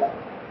మాట్లాడాలి?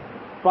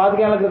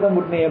 25 ఏళ్ల క్రితం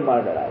పుట్టిన ఏం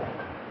మాట్లాడాలి?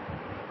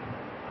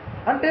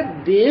 అంటే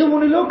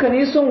దేవునిలో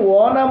కనీసం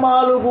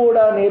ఓనమాలు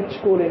కూడా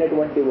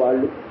నేర్చుకోలేనటువంటి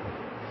వాళ్ళు,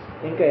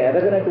 ఇంకా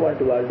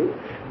ఎదగనటువంటి వాళ్ళు,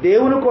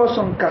 దేవుని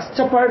కోసం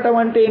కష్టపడటం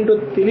అంటే ఏంటో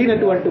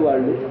తెలియనటువంటి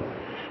వాళ్ళు,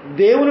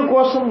 దేవుని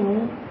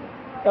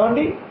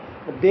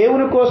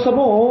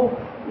కోసము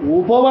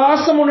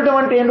ఉపవాసం ఉండటం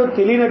అంటే ఏంటో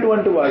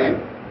తెలియనటువంటి వాళ్ళు,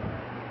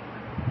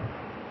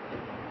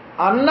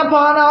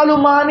 అన్నపానాలు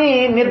మాని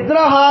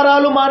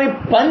నిద్రాహారాలు మాని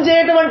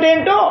పనిచేయటం అంటే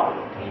ఏంటో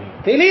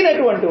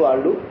తెలియనటువంటి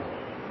వాళ్ళు,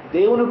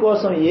 దేవుని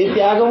కోసం ఏ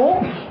త్యాగము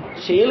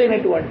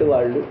చేయలేనటువంటి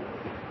వాళ్ళు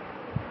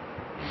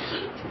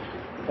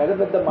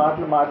పెద్ద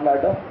మాటలు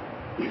మాట్లాడటం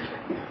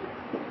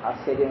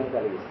ఆశ్చర్యం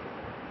కలిగిస్తుంది.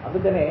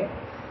 అందుకనే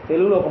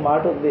తెలుగులో ఒక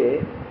మాట ఉంది,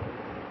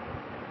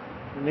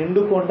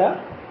 నిండుకొండ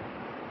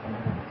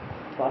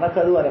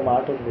పనకదు అనే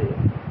మాట ఉంది.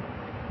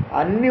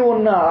 అన్నీ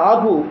ఉన్న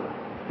ఆకు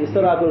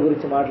ఇస్తరాకుల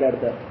గురించి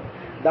మాట్లాడతారు.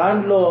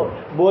 దాంట్లో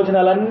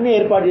భోజనాలన్నీ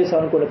ఏర్పాటు చేసాం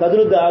అనుకోండి,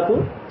 కదులుద్దా ఆకు?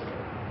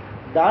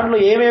 దాంట్లో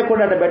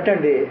ఏమేయకుండా అట్ట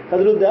పెట్టండి,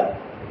 కదులుద్దా?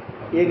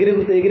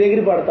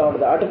 ఎగిరెగిరి పడతా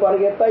ఉంటుంది. అటు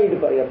పరిగెత్తా ఇటు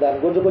పరిగెత్తా,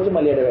 దాన్ని కొంచెం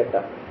మళ్ళీ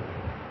ఎడబెట్టా.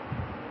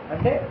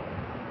 అంటే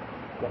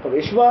ఒక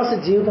విశ్వాస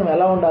జీవితం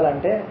ఎలా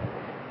ఉండాలంటే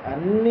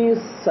అన్నీ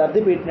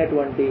సర్ది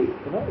పెట్టినటువంటి,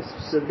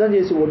 సిద్ధం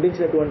చేసి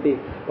వడ్డించినటువంటి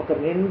ఒక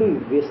నిండు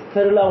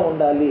విస్తరిలా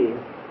ఉండాలి.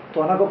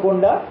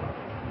 తొనగకుండా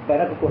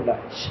బెనకకుండా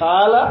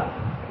చాలా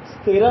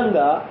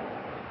స్థిరంగా,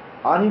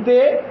 అంతే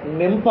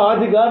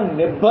నింపాదిగా,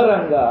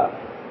 నిబ్బరంగా,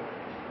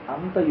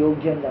 అంత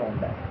యోగ్యంగా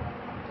ఉండాలి.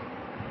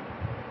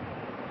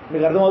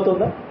 మీకు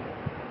అర్థమవుతుందా?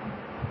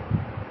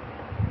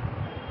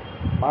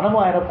 మనము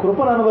ఆయన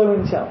కృపను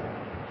అనుభవించాం,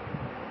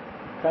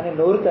 కానీ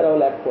నోరు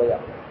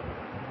తెరవలేకపోయాం.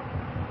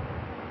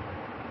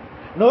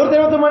 నోరు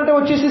తెరవటమంటే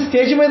వచ్చేసి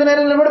స్టేజ్ మీద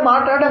నిలబడి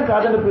మాట్లాడడం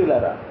కాదండి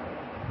ప్రియులారా.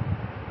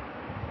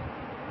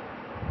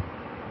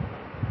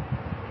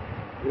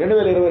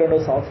 2022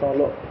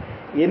 సంవత్సరంలో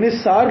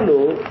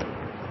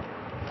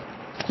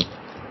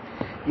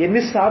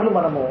ఎన్నిసార్లు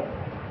మనము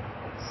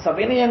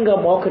సవినయంగా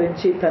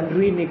మోకరించి,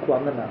 తండ్రి నీకు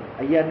వందనాలు,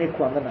 అయ్యా నీకు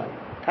వందనాలు,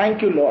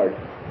 thank you Lord,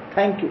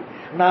 thank you,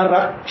 నా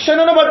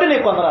రక్షణను బట్టి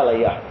నీకు వందనాలు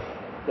అయ్యా,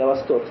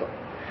 దేవస్తోత్రం,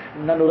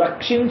 నన్ను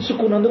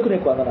రక్షించుకున్నందుకు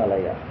నీకు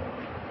వందనాలయ్యా.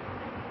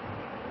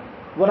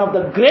 One of the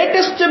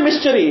greatest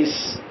mysteries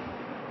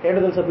ఏంటో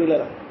తెలుసా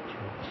ప్రియులారా?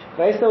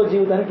 క్రైస్తవ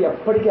జీవితానికి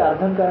ఎప్పటికీ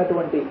అర్థం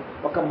కానటువంటి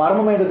ఒక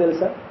మర్మం ఏంటో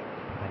తెలుసా?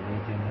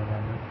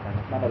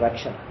 మన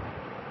రక్షణ.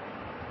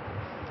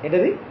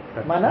 ఏంటది?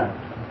 మన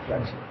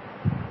రక్షణ.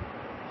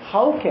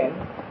 How can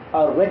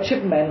a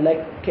wretched man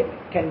like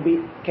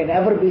can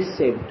ever be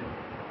saved?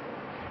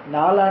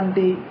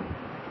 నాలాంటి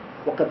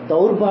ఒక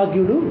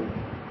దౌర్భాగ్యుడు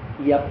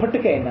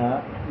ఎప్పటికైనా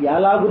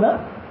ఎలాగున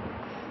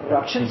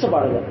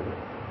రక్షించబడగలడు.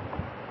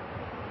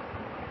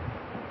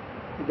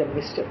 ఇది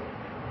మిస్టేక్.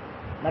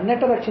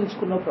 నన్నెట్లా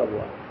రక్షించుకున్నావు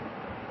ప్రభువా,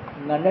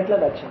 నన్నెట్లా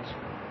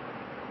రక్షించుకున్నావు,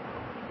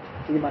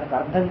 ఇది మనకు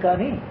అర్థం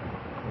కాని.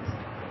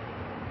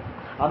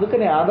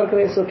 అందుకని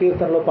ఆంధ్రప్రదేశ్లో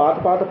కీర్తనలో పాత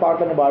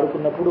పాటలను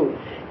పాడుకున్నప్పుడు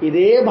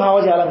ఇదే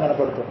భావజాలం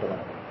కనపడుతుంటుంది.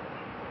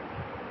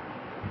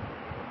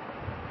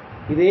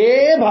 ఇదే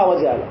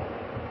భావజాలం.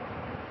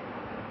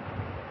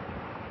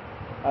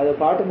 అది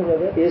పాట ఉంది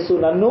కదా, యేసు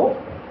నన్ను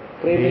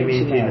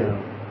ప్రేమించినాడు.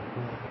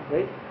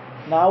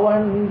 నా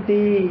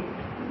వంటి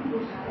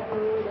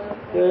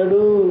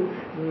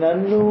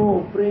నన్ను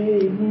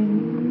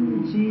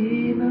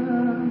ప్రేమించిన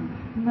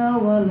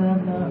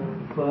నవలన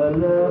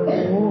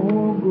ఫలము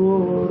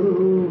గోరు.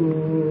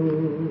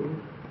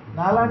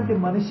 నాలాంటి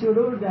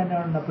మనుష్యుడు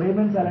దాన్ని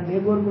ప్రేమించాలంటే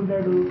ఏం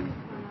కోరుకుంటాడు?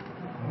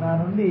 నా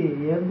నుండి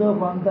ఏదో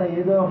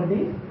ఒకటి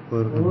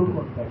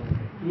కోరుకుంటాడు.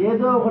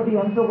 ఏదో ఒకటి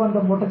ఎంతో కొంత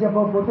ముట్ట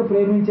చెప్పకపోతే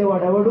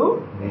ప్రేమించేవాడు ఎవడు?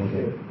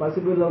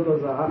 పసిపిల్లలతో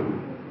సహా.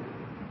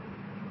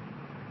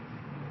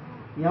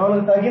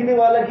 ఎవరికి తగింది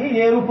వాళ్ళకి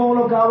ఏ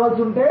రూపంలో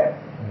కావాల్సి ఉంటే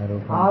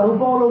ఆ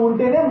రూపంలో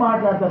ఉంటేనే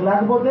మాట్లాడతారు,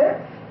 లేకపోతే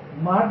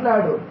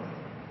మాట్లాడు.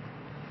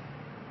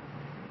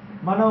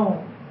 మనం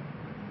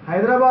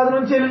హైదరాబాద్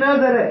నుంచి వెళ్ళినా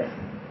సరే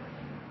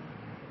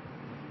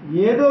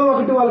ఏదో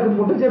ఒకటి వాళ్ళకి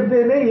ముట్ట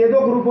చెప్తేనే, ఏదో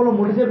ఒక రూపంలో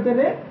ముట్ట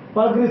చెప్తేనే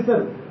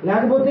పలకరిస్తారు,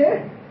 లేకపోతే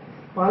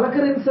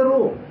పలకరించరు.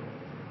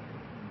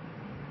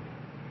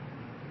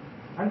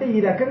 అంటే ఈ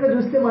రకంగా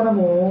చూస్తే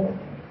మనము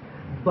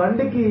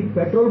బండికి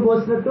పెట్రోల్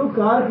పోసినట్టు,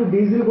 కారుకి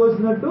డీజిల్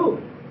పోసినట్టు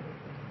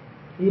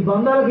ఈ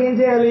బంధాలకు ఏం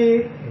చేయాలి?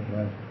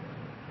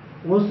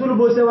 వస్తువులు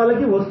పోసే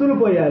వాళ్ళకి వస్తువులు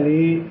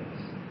పోయాలి,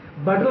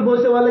 బట్టలు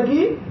పోసే వాళ్ళకి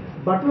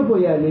బట్టలు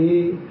పోయాలి,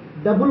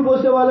 డబ్బులు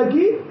పోసే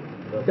వాళ్ళకి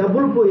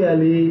డబ్బులు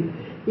పోయాలి.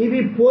 ఇవి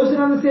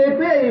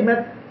పోసినంతసేపే అవి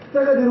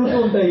మెత్తగా తిరుగుతూ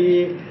ఉంటాయి.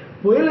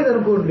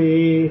 పోయలేదనుకోండి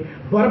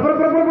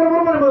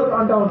బరబరబరబరబర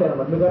అంటా ఉంటాయి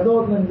అన్నమాట. మీకు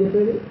అర్థమవుతుందని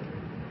చెప్పేది.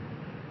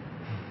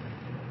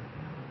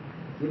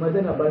 ఈ మధ్య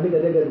నా బండికి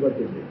అదే గది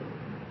పట్టింది.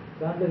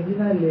 దాంట్లో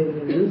ఇంజిన్ ఆయిల్ లేదు,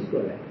 నేను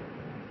చూసుకోలే,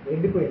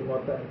 ఎండిపోయింది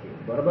మొత్తానికి.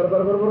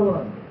 బరబరబరబరబర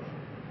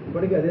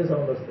ఇప్పటికీ అదే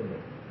సౌండ్ వస్తుంది.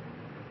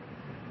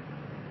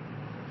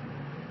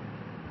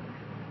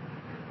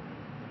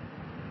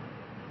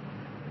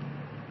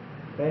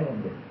 టైం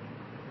ఉంది.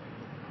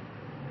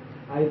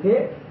 అయితే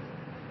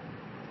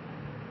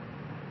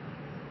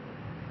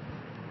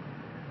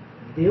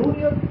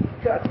దేవుని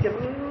యొక్క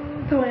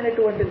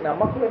అత్యంతమైనటువంటి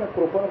నమ్మకమైన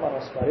కృపను మనం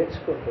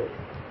స్మరించుకుంటూ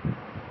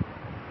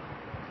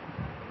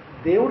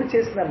దేవుడు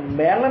చేసిన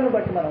మేళ్లను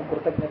బట్టి మనం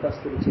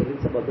కృతజ్ఞతాస్తులు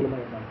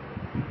చెల్లించబద్దులమై ఉన్నాం.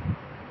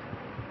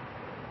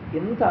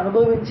 ఇంత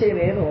అనుభవించే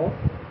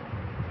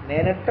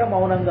నేనెట్టా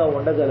మౌనంగా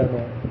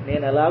ఉండగలను,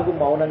 నేను ఎలాగూ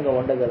మౌనంగా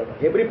ఉండగలను.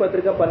 హెబ్రీ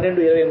పత్రిక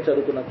 12:28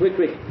 చదువుతున్నా.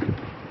 క్విక్.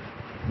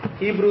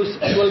 హీబ్రూస్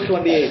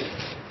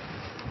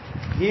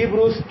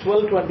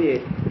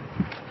 12:28.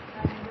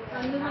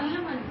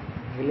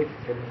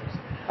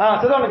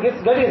 చదవండి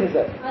గడియండి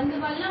సార్.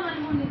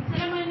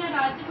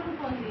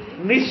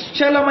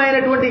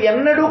 నిశ్చలమైనటువంటి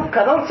ఎన్నడూ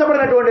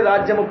కదల్చబడినటువంటి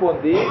రాజ్యము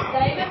పొంది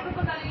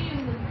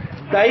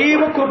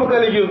దైవ కృప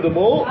కలిగి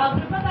ఉందుము.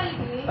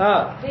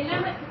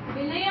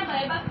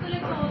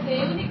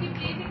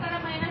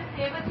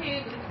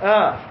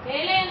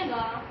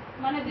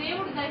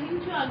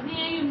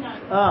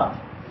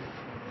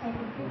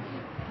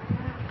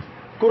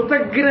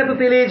 కృతజ్ఞత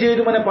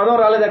తెలియజేయడం అనే పదం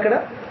రాలేదు అక్కడ.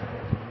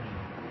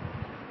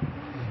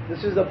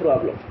 This is the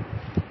problem.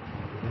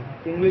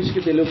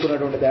 ఇంగ్లీష్కి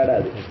తెలుగుకున్నటువంటి తేడా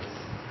అది.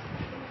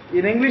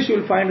 In English you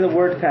will find the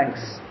word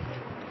thanks.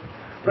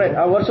 Right,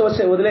 ఆ వర్ష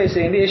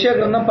వదిలేసేయండి. యెషయా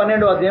గ్రంథం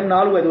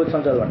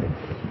 12:4-5 చదవండి.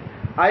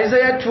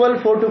 ఐజయా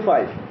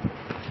 12:4-5.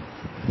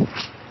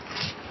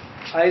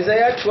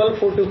 ఐజయా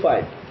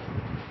 12:4-5.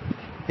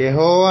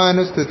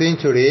 యెహోవాను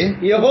స్తుతించుడి,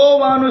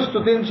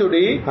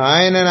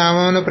 ఆయన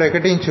నామమును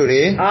ప్రకటించుడి,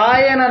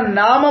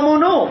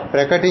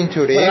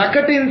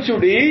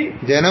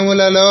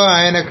 జనములలో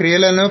ఆయన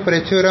క్రియలను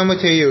ప్రచురము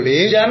చేయుడి.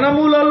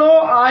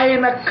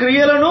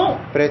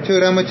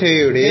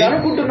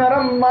 అనుకుంటున్నారా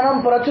మనం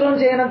ప్రచురం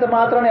చేయనంత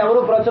మాత్రాన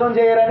ఎవరు ప్రచురం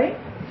చేయరని?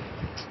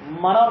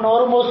 మనం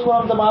నోరు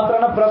మూసుకున్నంత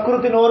మాత్రాన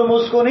ప్రకృతి నోరు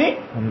మూసుకొని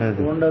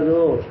ఉండదు.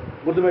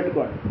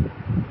 గుర్తుపెట్టుకోండి.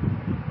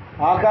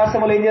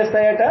 ఆకాశములు ఏం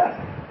చేస్తాయట?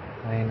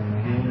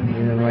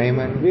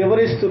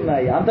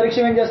 వివరిస్తున్నాయి.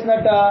 అంతరిక్షం ఏం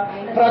చేస్తున్నట్ట?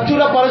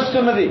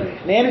 ప్రచురపరుస్తున్నది.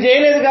 నేను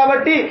చేయలేదు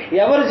కాబట్టి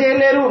ఎవరు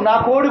చేయలేరు. నా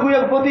కోడి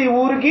కూయకపోతే ఈ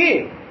ఊరికి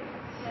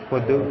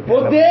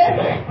పొద్దే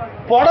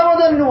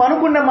పొడవదని నువ్వు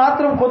అనుకున్న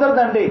మాత్రం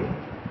కుదరదండి.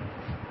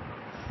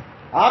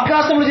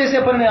 ఆకాశములు చేసే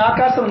పనిని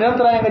ఆకాశం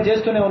నిరంతరాయంగా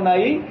చేస్తూనే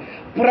ఉన్నాయి.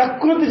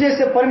 ప్రకృతి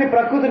చేసే పనిని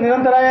ప్రకృతి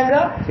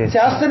నిరంతరాయంగా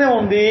చేస్తూనే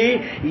ఉంది.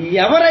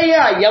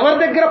 ఎవరి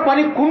దగ్గర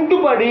పని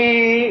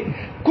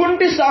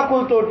కుంటి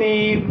సాకులతోటి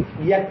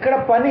ఎక్కడ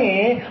పని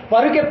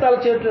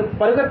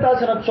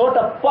పరిగెత్తాల్సిన చోట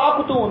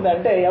పాకుతూ ఉంది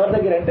అంటే ఎవరి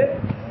దగ్గర అంటే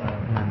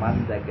మన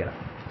దగ్గర.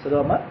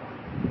 చదవమ్మా.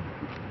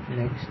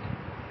 నెక్స్ట్.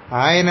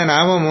 ఆయన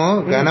నామము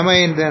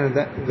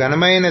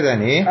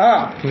ఘనమైనదని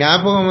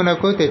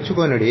జ్ఞాపకమునకు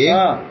తెచ్చుకొనుడి,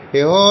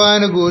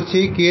 యెహోవాను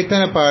గూర్చి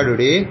కీర్తన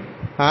పాడుడి,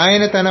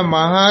 ఆయన తన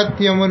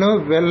మహాత్యమును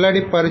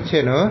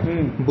వెల్లడిపరచెను.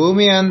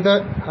 భూమి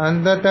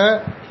అంతటా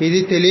ఇది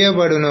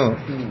తెలియబడును.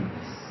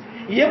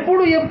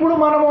 ఎప్పుడు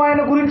మనము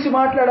ఆయన గురించి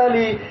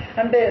మాట్లాడాలి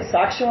అంటే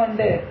సాక్ష్యం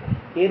అంటే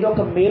ఏదో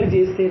ఒక మేలు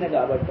చేస్తేనే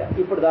కాబట్టి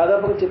ఇప్పుడు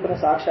దాదాపుగా చెప్పిన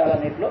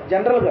సాక్ష్యాలన్నింటిలో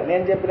జనరల్గా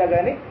నేను చెప్పినా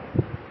కానీ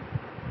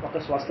ఒక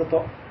స్వస్థతో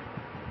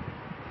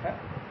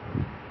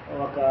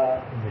ఒక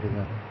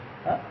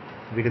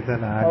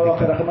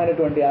ఒక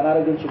రకమైనటువంటి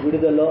అనారోగ్యం నుంచి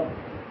విడుదల,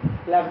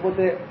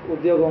 లేకపోతే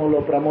ఉద్యోగంలో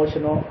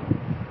ప్రమోషను,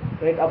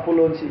 రైట్,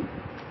 అప్పులోంచి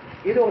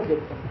ఏదో ఒకటి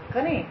చెప్తాం.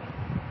 కానీ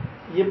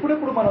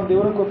ఎప్పుడెప్పుడు మనం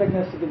దేవుని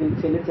కృతజ్ఞతలు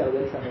చెల్లించాలి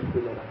తెలుసా మీకు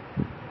పిల్లలు?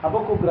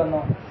 హబక్కూకు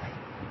గ్రంథం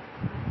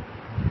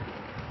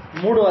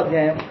 3వ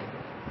అధ్యాయం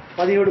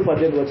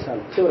 17-18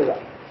 వచనాలు చివరిగా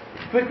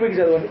క్విక్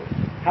చదవండి.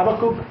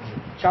 Habakkuk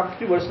chapter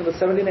 2 verse number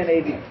 17 and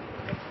 18.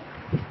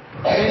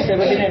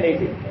 17 and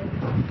 18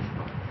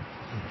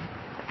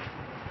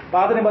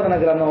 పాత నిబంధన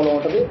గ్రంథంలో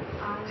ఉంటుంది,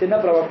 చిన్న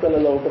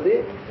ప్రవక్తలలో ఉంటుంది.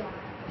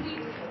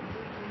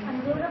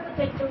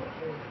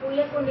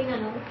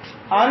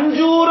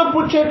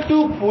 అంజూరపు చెట్టు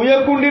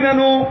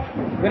పూయకుండినను,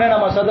 వినండి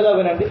అమ్మా శ్రద్ధగా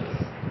వినండి.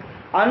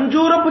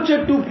 అంజూరపు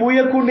చెట్టు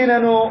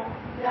పూయకుండినను,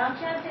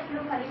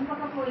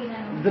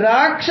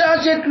 ద్రాక్ష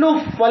చెట్లు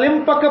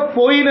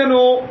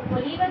ఫలింపకపోయినను,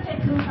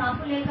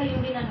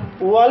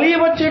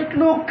 ఒలీవ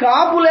చెట్లు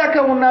కాపు లేక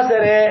ఉన్నా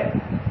సరే,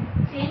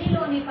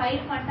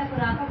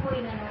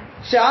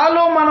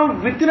 చాలు మనం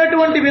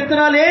విత్తినటువంటి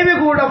విత్తనాలు ఏవి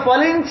కూడా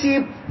ఫలించి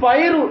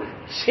పైరు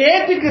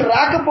చేతికి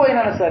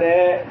రాకపోయినా సరే,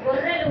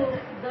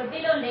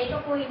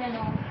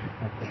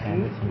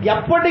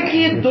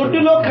 ఎప్పటికీ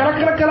దొడ్డిలో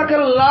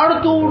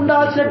కలకలలాడుతూ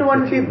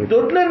ఉండాల్సినటువంటి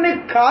దొడ్లన్నీ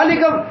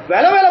ఖాళీగా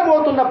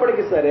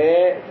వెలవెలబోతున్నప్పటికీ సరే,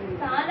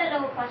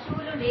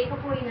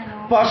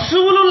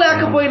 పశువులు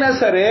లేకపోయినా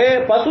సరే,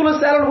 పశువుల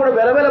శాలను కూడా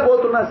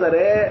వెలవెలబోతున్నా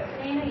సరే,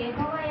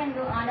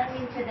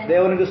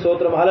 దేవునికి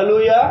స్తోత్రం,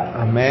 హల్లెలూయా,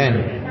 ఆమేన్.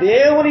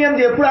 దేవుని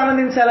యందు ఎప్పుడు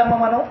ఆనందించాలమ్మా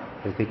మనం?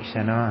 ప్రతి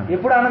క్షణం.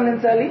 ఎప్పుడు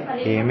ఆనందించాలి?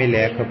 ఏమీ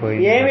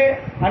లేకపోయినా. ఏమి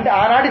అంటే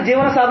ఆనాటి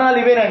జీవన సాధనాలు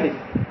ఇవేనండి.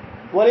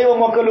 ఒలీవ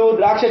మొక్కలు,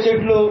 ద్రాక్ష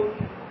చెట్లు,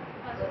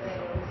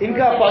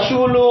 ఇంకా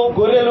పశువులు,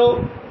 గొర్రెలు,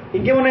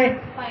 ఇంకేమున్నాయి,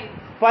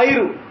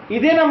 పైరు.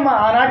 ఇదేనమ్మా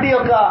ఆనాటి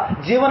యొక్క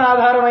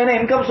జీవనాధారమైన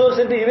ఇన్కమ్ సోర్స్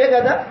అంటే ఇవే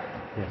కదా.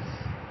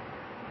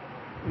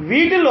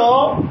 వీటిలో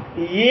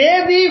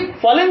ఏది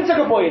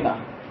ఫలించకపోయినా,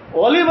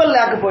 ఒలివలు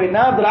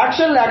లేకపోయినా,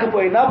 ద్రాక్షలు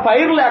లేకపోయినా,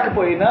 పైరు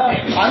లేకపోయినా,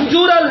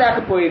 అంజూరాలు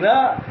లేకపోయినా,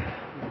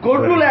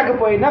 గొడ్లు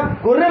లేకపోయినా,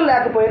 గొర్రెలు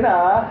లేకపోయినా,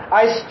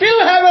 I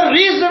still have a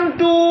reason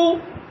to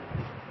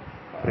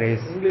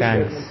praise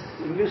thanks.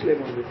 ఇంగ్లీష్లో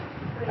ఏముంది?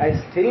 I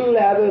still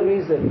have a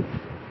reason.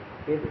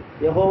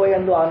 యెహోవా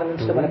యందు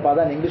ఆనందించడం అనే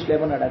పదాన్ని ఇంగ్లీష్లో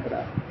ఏమన్నాడు అక్కడ?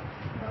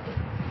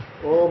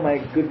 Oh my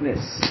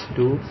goodness.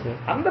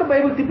 అందరు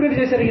బైబుల్ తిప్పినట్టు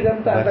చేశారు.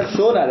 ఇదంతా అంత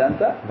షోనా?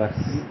 అదంతా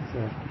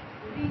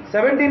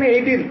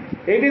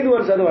 17-18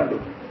 వరకు చదవండి.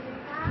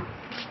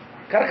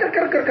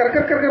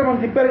 కరకర మనం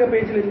తిప్పారుగా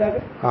పేజీలు ఇందాక.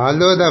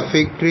 Although the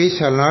fig tree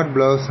shall not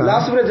blossom,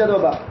 last వేరే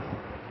చదవబా.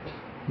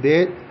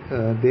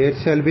 There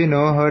shall be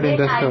no herd in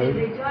the soil,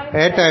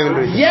 yet I will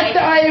rejoice. Yet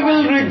I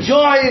will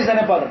rejoice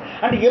అనే పదం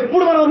అంటే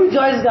ఎప్పుడు మనం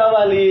రిజాయిస్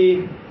కావాలి?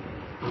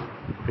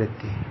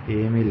 ప్రతి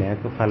ఏమీ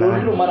లేక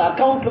ఫలాలు మన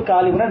అకౌంట్లు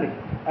ఖాళీ ఉండండి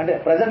అంటే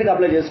ప్రజెంట్కి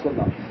అప్లై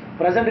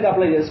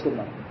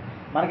చేసుకుందాం.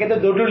 మనకైతే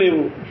దొడ్లు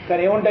లేవు,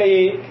 కానీ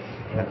ఏముంటాయి?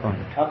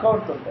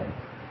 అకౌంట్స్ ఉంటాయి.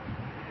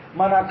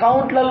 మన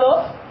అకౌంట్లలో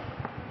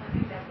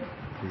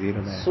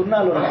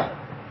సున్నాలు ఉన్నాయి.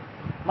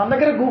 మన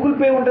దగ్గర గూగుల్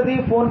పే ఉంటుంది,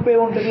 ఫోన్ పే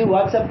ఉంటుంది,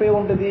 వాట్సాప్ పే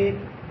ఉంటుంది,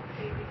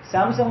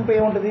 శాంసంగ్ పే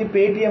ఉంటుంది,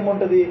 పేటిఎం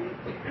ఉంటుంది,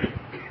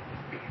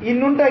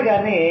 ఇన్ని ఉంటాయి.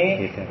 కానీ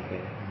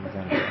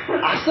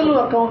అసలు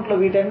అకౌంట్లో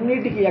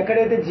వీటన్నిటికీ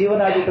ఎక్కడైతే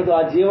జీవనాడి ఉంటుందో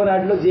ఆ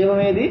జీవనాడిలో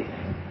జీవమేది?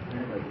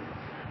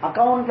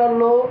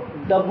 అకౌంట్లలో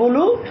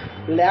డబ్బులు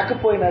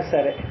లేకపోయినా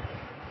సరే,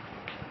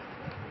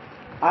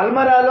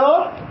 అల్మరాలో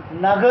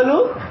నగలు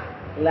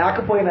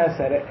లేకపోయినా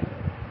సరే,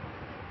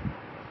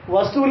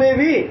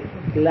 వస్తువులేవి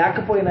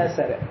లేకపోయినా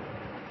సరే,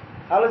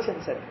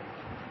 ఆలోచించండి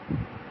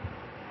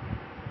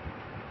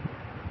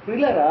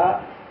పిల్లరా,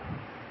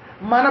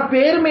 మన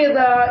పేరు మీద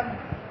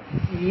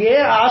ఏ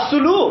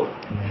ఆస్తులు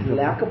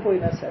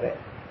లేకపోయినా సరే,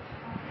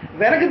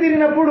 వెనక్కి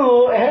తిరిగినప్పుడు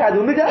అది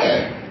ఉందిగా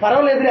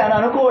పర్వాలేదులే అని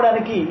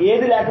అనుకోవడానికి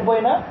ఏది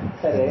లేకపోయినా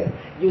సరే,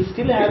 you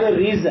still have a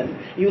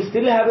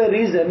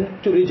reason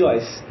to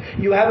rejoice.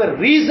 You have a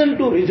reason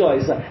to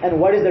rejoice. And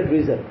what is that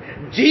reason?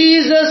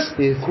 Jesus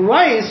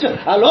Christ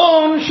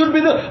alone should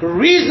be the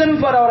reason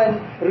for our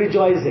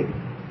rejoicing.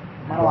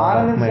 మనం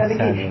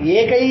ఆనందించడానికి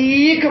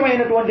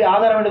ఏకైకమైనటువంటి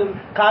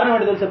కారణం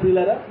ఏంటో తెలుసా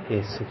పిల్లరా?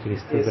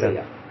 యేసుక్రీస్తు.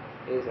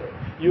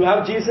 You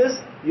have Jesus,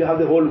 you have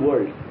the whole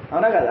world.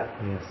 అవునా కదా?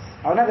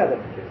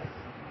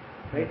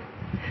 Right.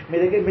 మీ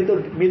దగ్గర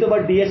మీతో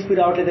పాటు డిఎస్పీ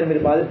రావట్లేదని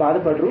మీరు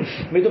బాధపడరు,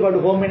 మీతో పాటు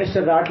హోమ్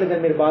మినిస్టర్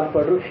రావట్లేదని మీరు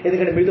బాధపడరు,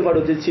 ఎందుకంటే మీతో పాటు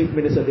వచ్చేసి చీఫ్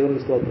మినిస్టర్.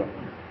 దేవునికి స్తోత్రం.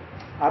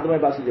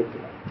 అర్థమయ్యే భాషలు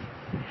చెప్తున్నారు.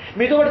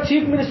 మీతో పాటు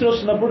చీఫ్ మినిస్టర్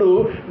వస్తున్నప్పుడు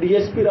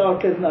డిఎస్పీ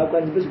రావట్లేదు నాకు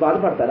అని చెప్పేసి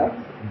బాధపడతారా?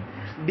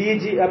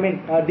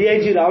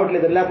 డిఐజీ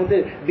రావట్లేదని, లేకపోతే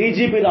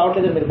డీజీపీ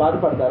రావట్లేదని మీరు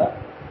బాధపడతారా?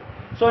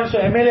 సో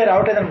ఎమ్మెల్యే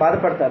రావట్లేదని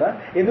బాధపడతారా?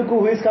 ఎందుకు?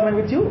 Who is coming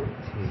with you?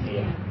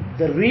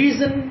 The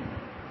reason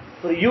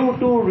for you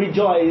to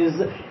rejoice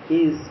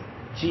is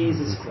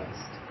Jesus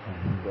Christ.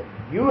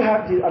 You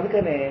have.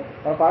 అందుకనే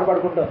మనం పాట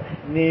పాడుకుంటాం,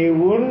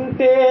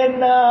 నీవుంటే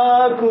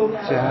నాకు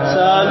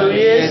చాలు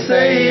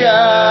యేసయ్యా,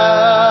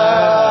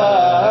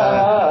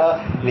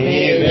 నీ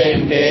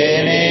వెంటే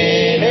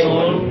నేను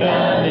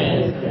ఉంటాను.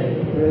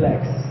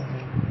 రిలాక్స్.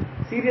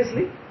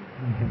 సీరియస్లీ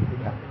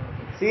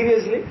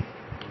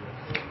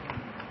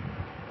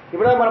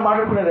ఇప్పుడు మనం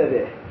మాట్లాడుకునేది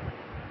అదే.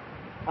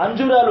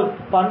 అంజూరాలు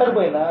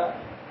పండకపోయినా,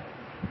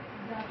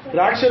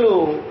 ద్రాక్షలు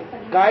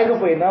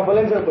కాయకపోయినా,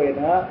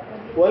 ఫలించకపోయినా,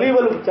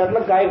 ఒలీవలు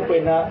చెట్లకు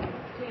కాయకపోయినా,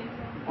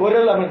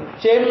 గొర్రెలు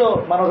చేనులో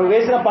మనం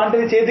వేసిన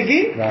పంటది చేతికి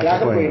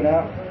లేకపోయినా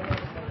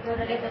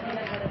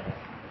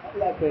ఏం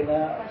లేకపోయినా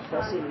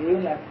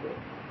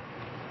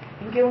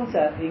ఇంకేముంది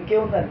సార్?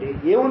 ఇంకేముందండి?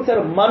 ఏముంది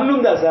సార్? మన్ను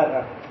ఉందా సార్?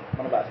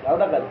 మన భాషలో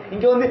అవునా కాదు?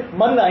 ఇంకేముంది?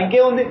 మన్నా.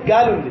 ఇంకేముంది?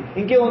 గాలి ఉంది.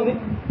 ఇంకేముంది?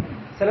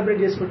 సెలబ్రేట్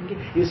చేసుకోవడానికి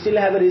you still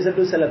have a reason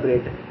to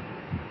celebrate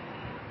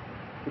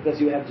because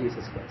you have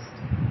Jesus Christ.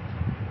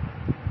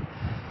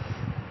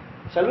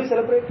 Shall we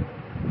celebrate?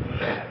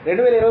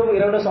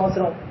 2022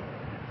 సంవత్సరం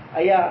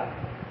అయ్యా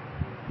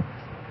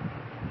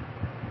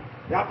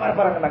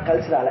వ్యాపారపరంగా నాకు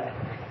కలిసి రాలే,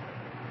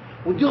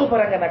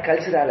 ఉద్యోగపరంగా నాకు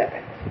కలిసి రాలే,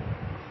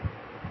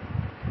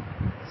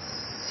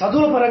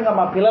 చదువుల పరంగా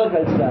మా పిల్లలు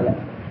కలిసి రాలే,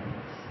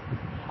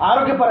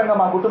 ఆరోగ్యపరంగా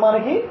మా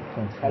కుటుంబానికి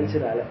కలిసి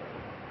రాలే,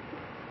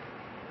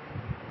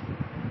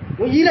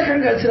 ఈ రకం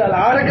కలిసి రాలి,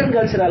 ఆ రకం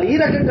కలిసి రాలి, ఈ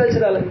రకం కలిసి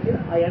రాలి.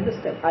 I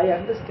understand,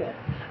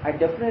 I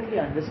definitely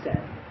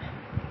understand.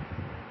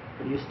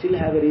 But you still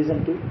have a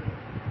reason to.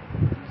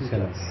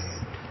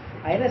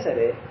 అయినా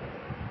సరే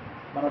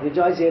మనం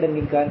రిజాయిస్ చేయడానికి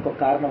ఇంకా ఇంకొక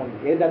కారణం ఉంది.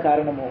 ఏదా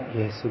కారణము?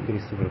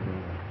 యేసుక్రీస్తు ప్రభు.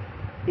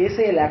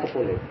 యేసయ్య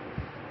లేకపోలేదు.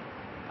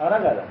 అవునా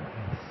కదా?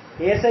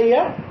 యేసయ్య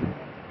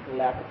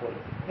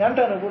లేకపోలేదు. నేను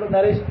అంటాను ఇప్పుడు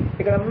నరేష్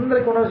ఇక్కడ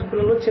అందరికి ఉన్న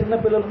పిల్లలు, చిన్న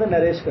పిల్లలు ఉంది,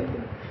 నరేష్ కంటే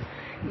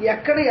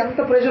ఎక్కడ ఎంత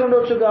ప్రెషర్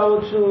ఉండొచ్చు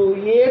కావచ్చు,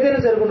 ఏదైనా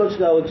జరుగుండొచ్చు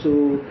కావచ్చు,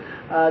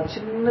 ఆ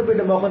చిన్న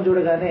బిడ్డ ముఖం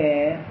చూడగానే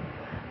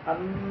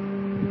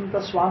అంత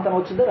స్వాంతం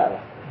వచ్చిందో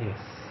రాదా?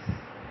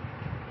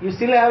 You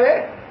still have a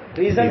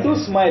reason to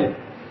smile.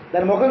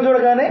 దాని ముఖం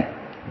చూడగానే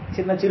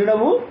చిన్న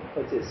చిరునవ్వు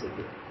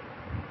వచ్చేసింది.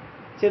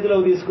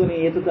 చేతిలోకి తీసుకుని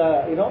ఎత్తుతా,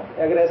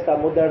 ఎగరేస్తా,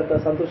 ముద్దాడుతా,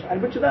 సంతోషం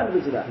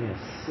అనిపించుదా?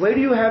 Why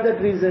do you have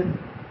that reason?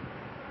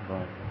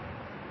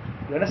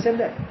 You understand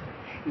that?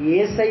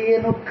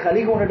 యేసయ్యను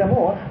కలిగి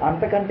ఉండటము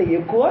అంతకంటే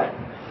ఎక్కువ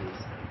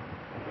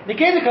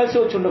నీకేది కలిసి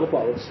వచ్చి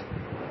ఉండకపోవచ్చు,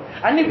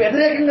 అన్ని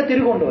వ్యతిరేకంగా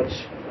తిరిగి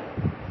ఉండవచ్చు.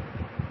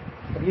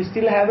 You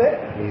still have a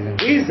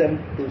reason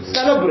to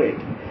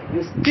celebrate.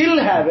 You still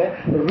have a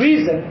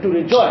reason to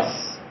rejoice.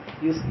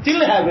 You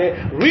still have a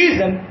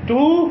reason to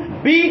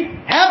be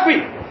happy.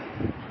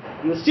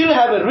 You still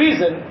have a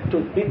reason to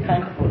be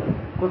thankful.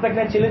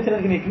 కృతజ్ఞత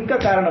చెల్లించడానికి నీకు ఇంకా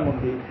కారణం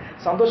ఉంది,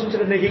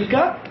 సంతోషించడానికి నీకు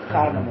ఇంకా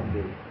కారణం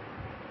ఉంది.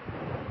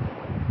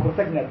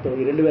 కృతజ్ఞతతో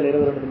ఈ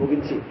 2022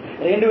 ముగించి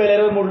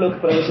 2023లోకి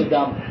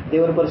ప్రవేశిద్దాం.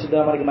 దేవుని పరిశుద్ధ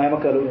మనకి మహిమ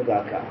కలుగును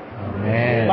గాక.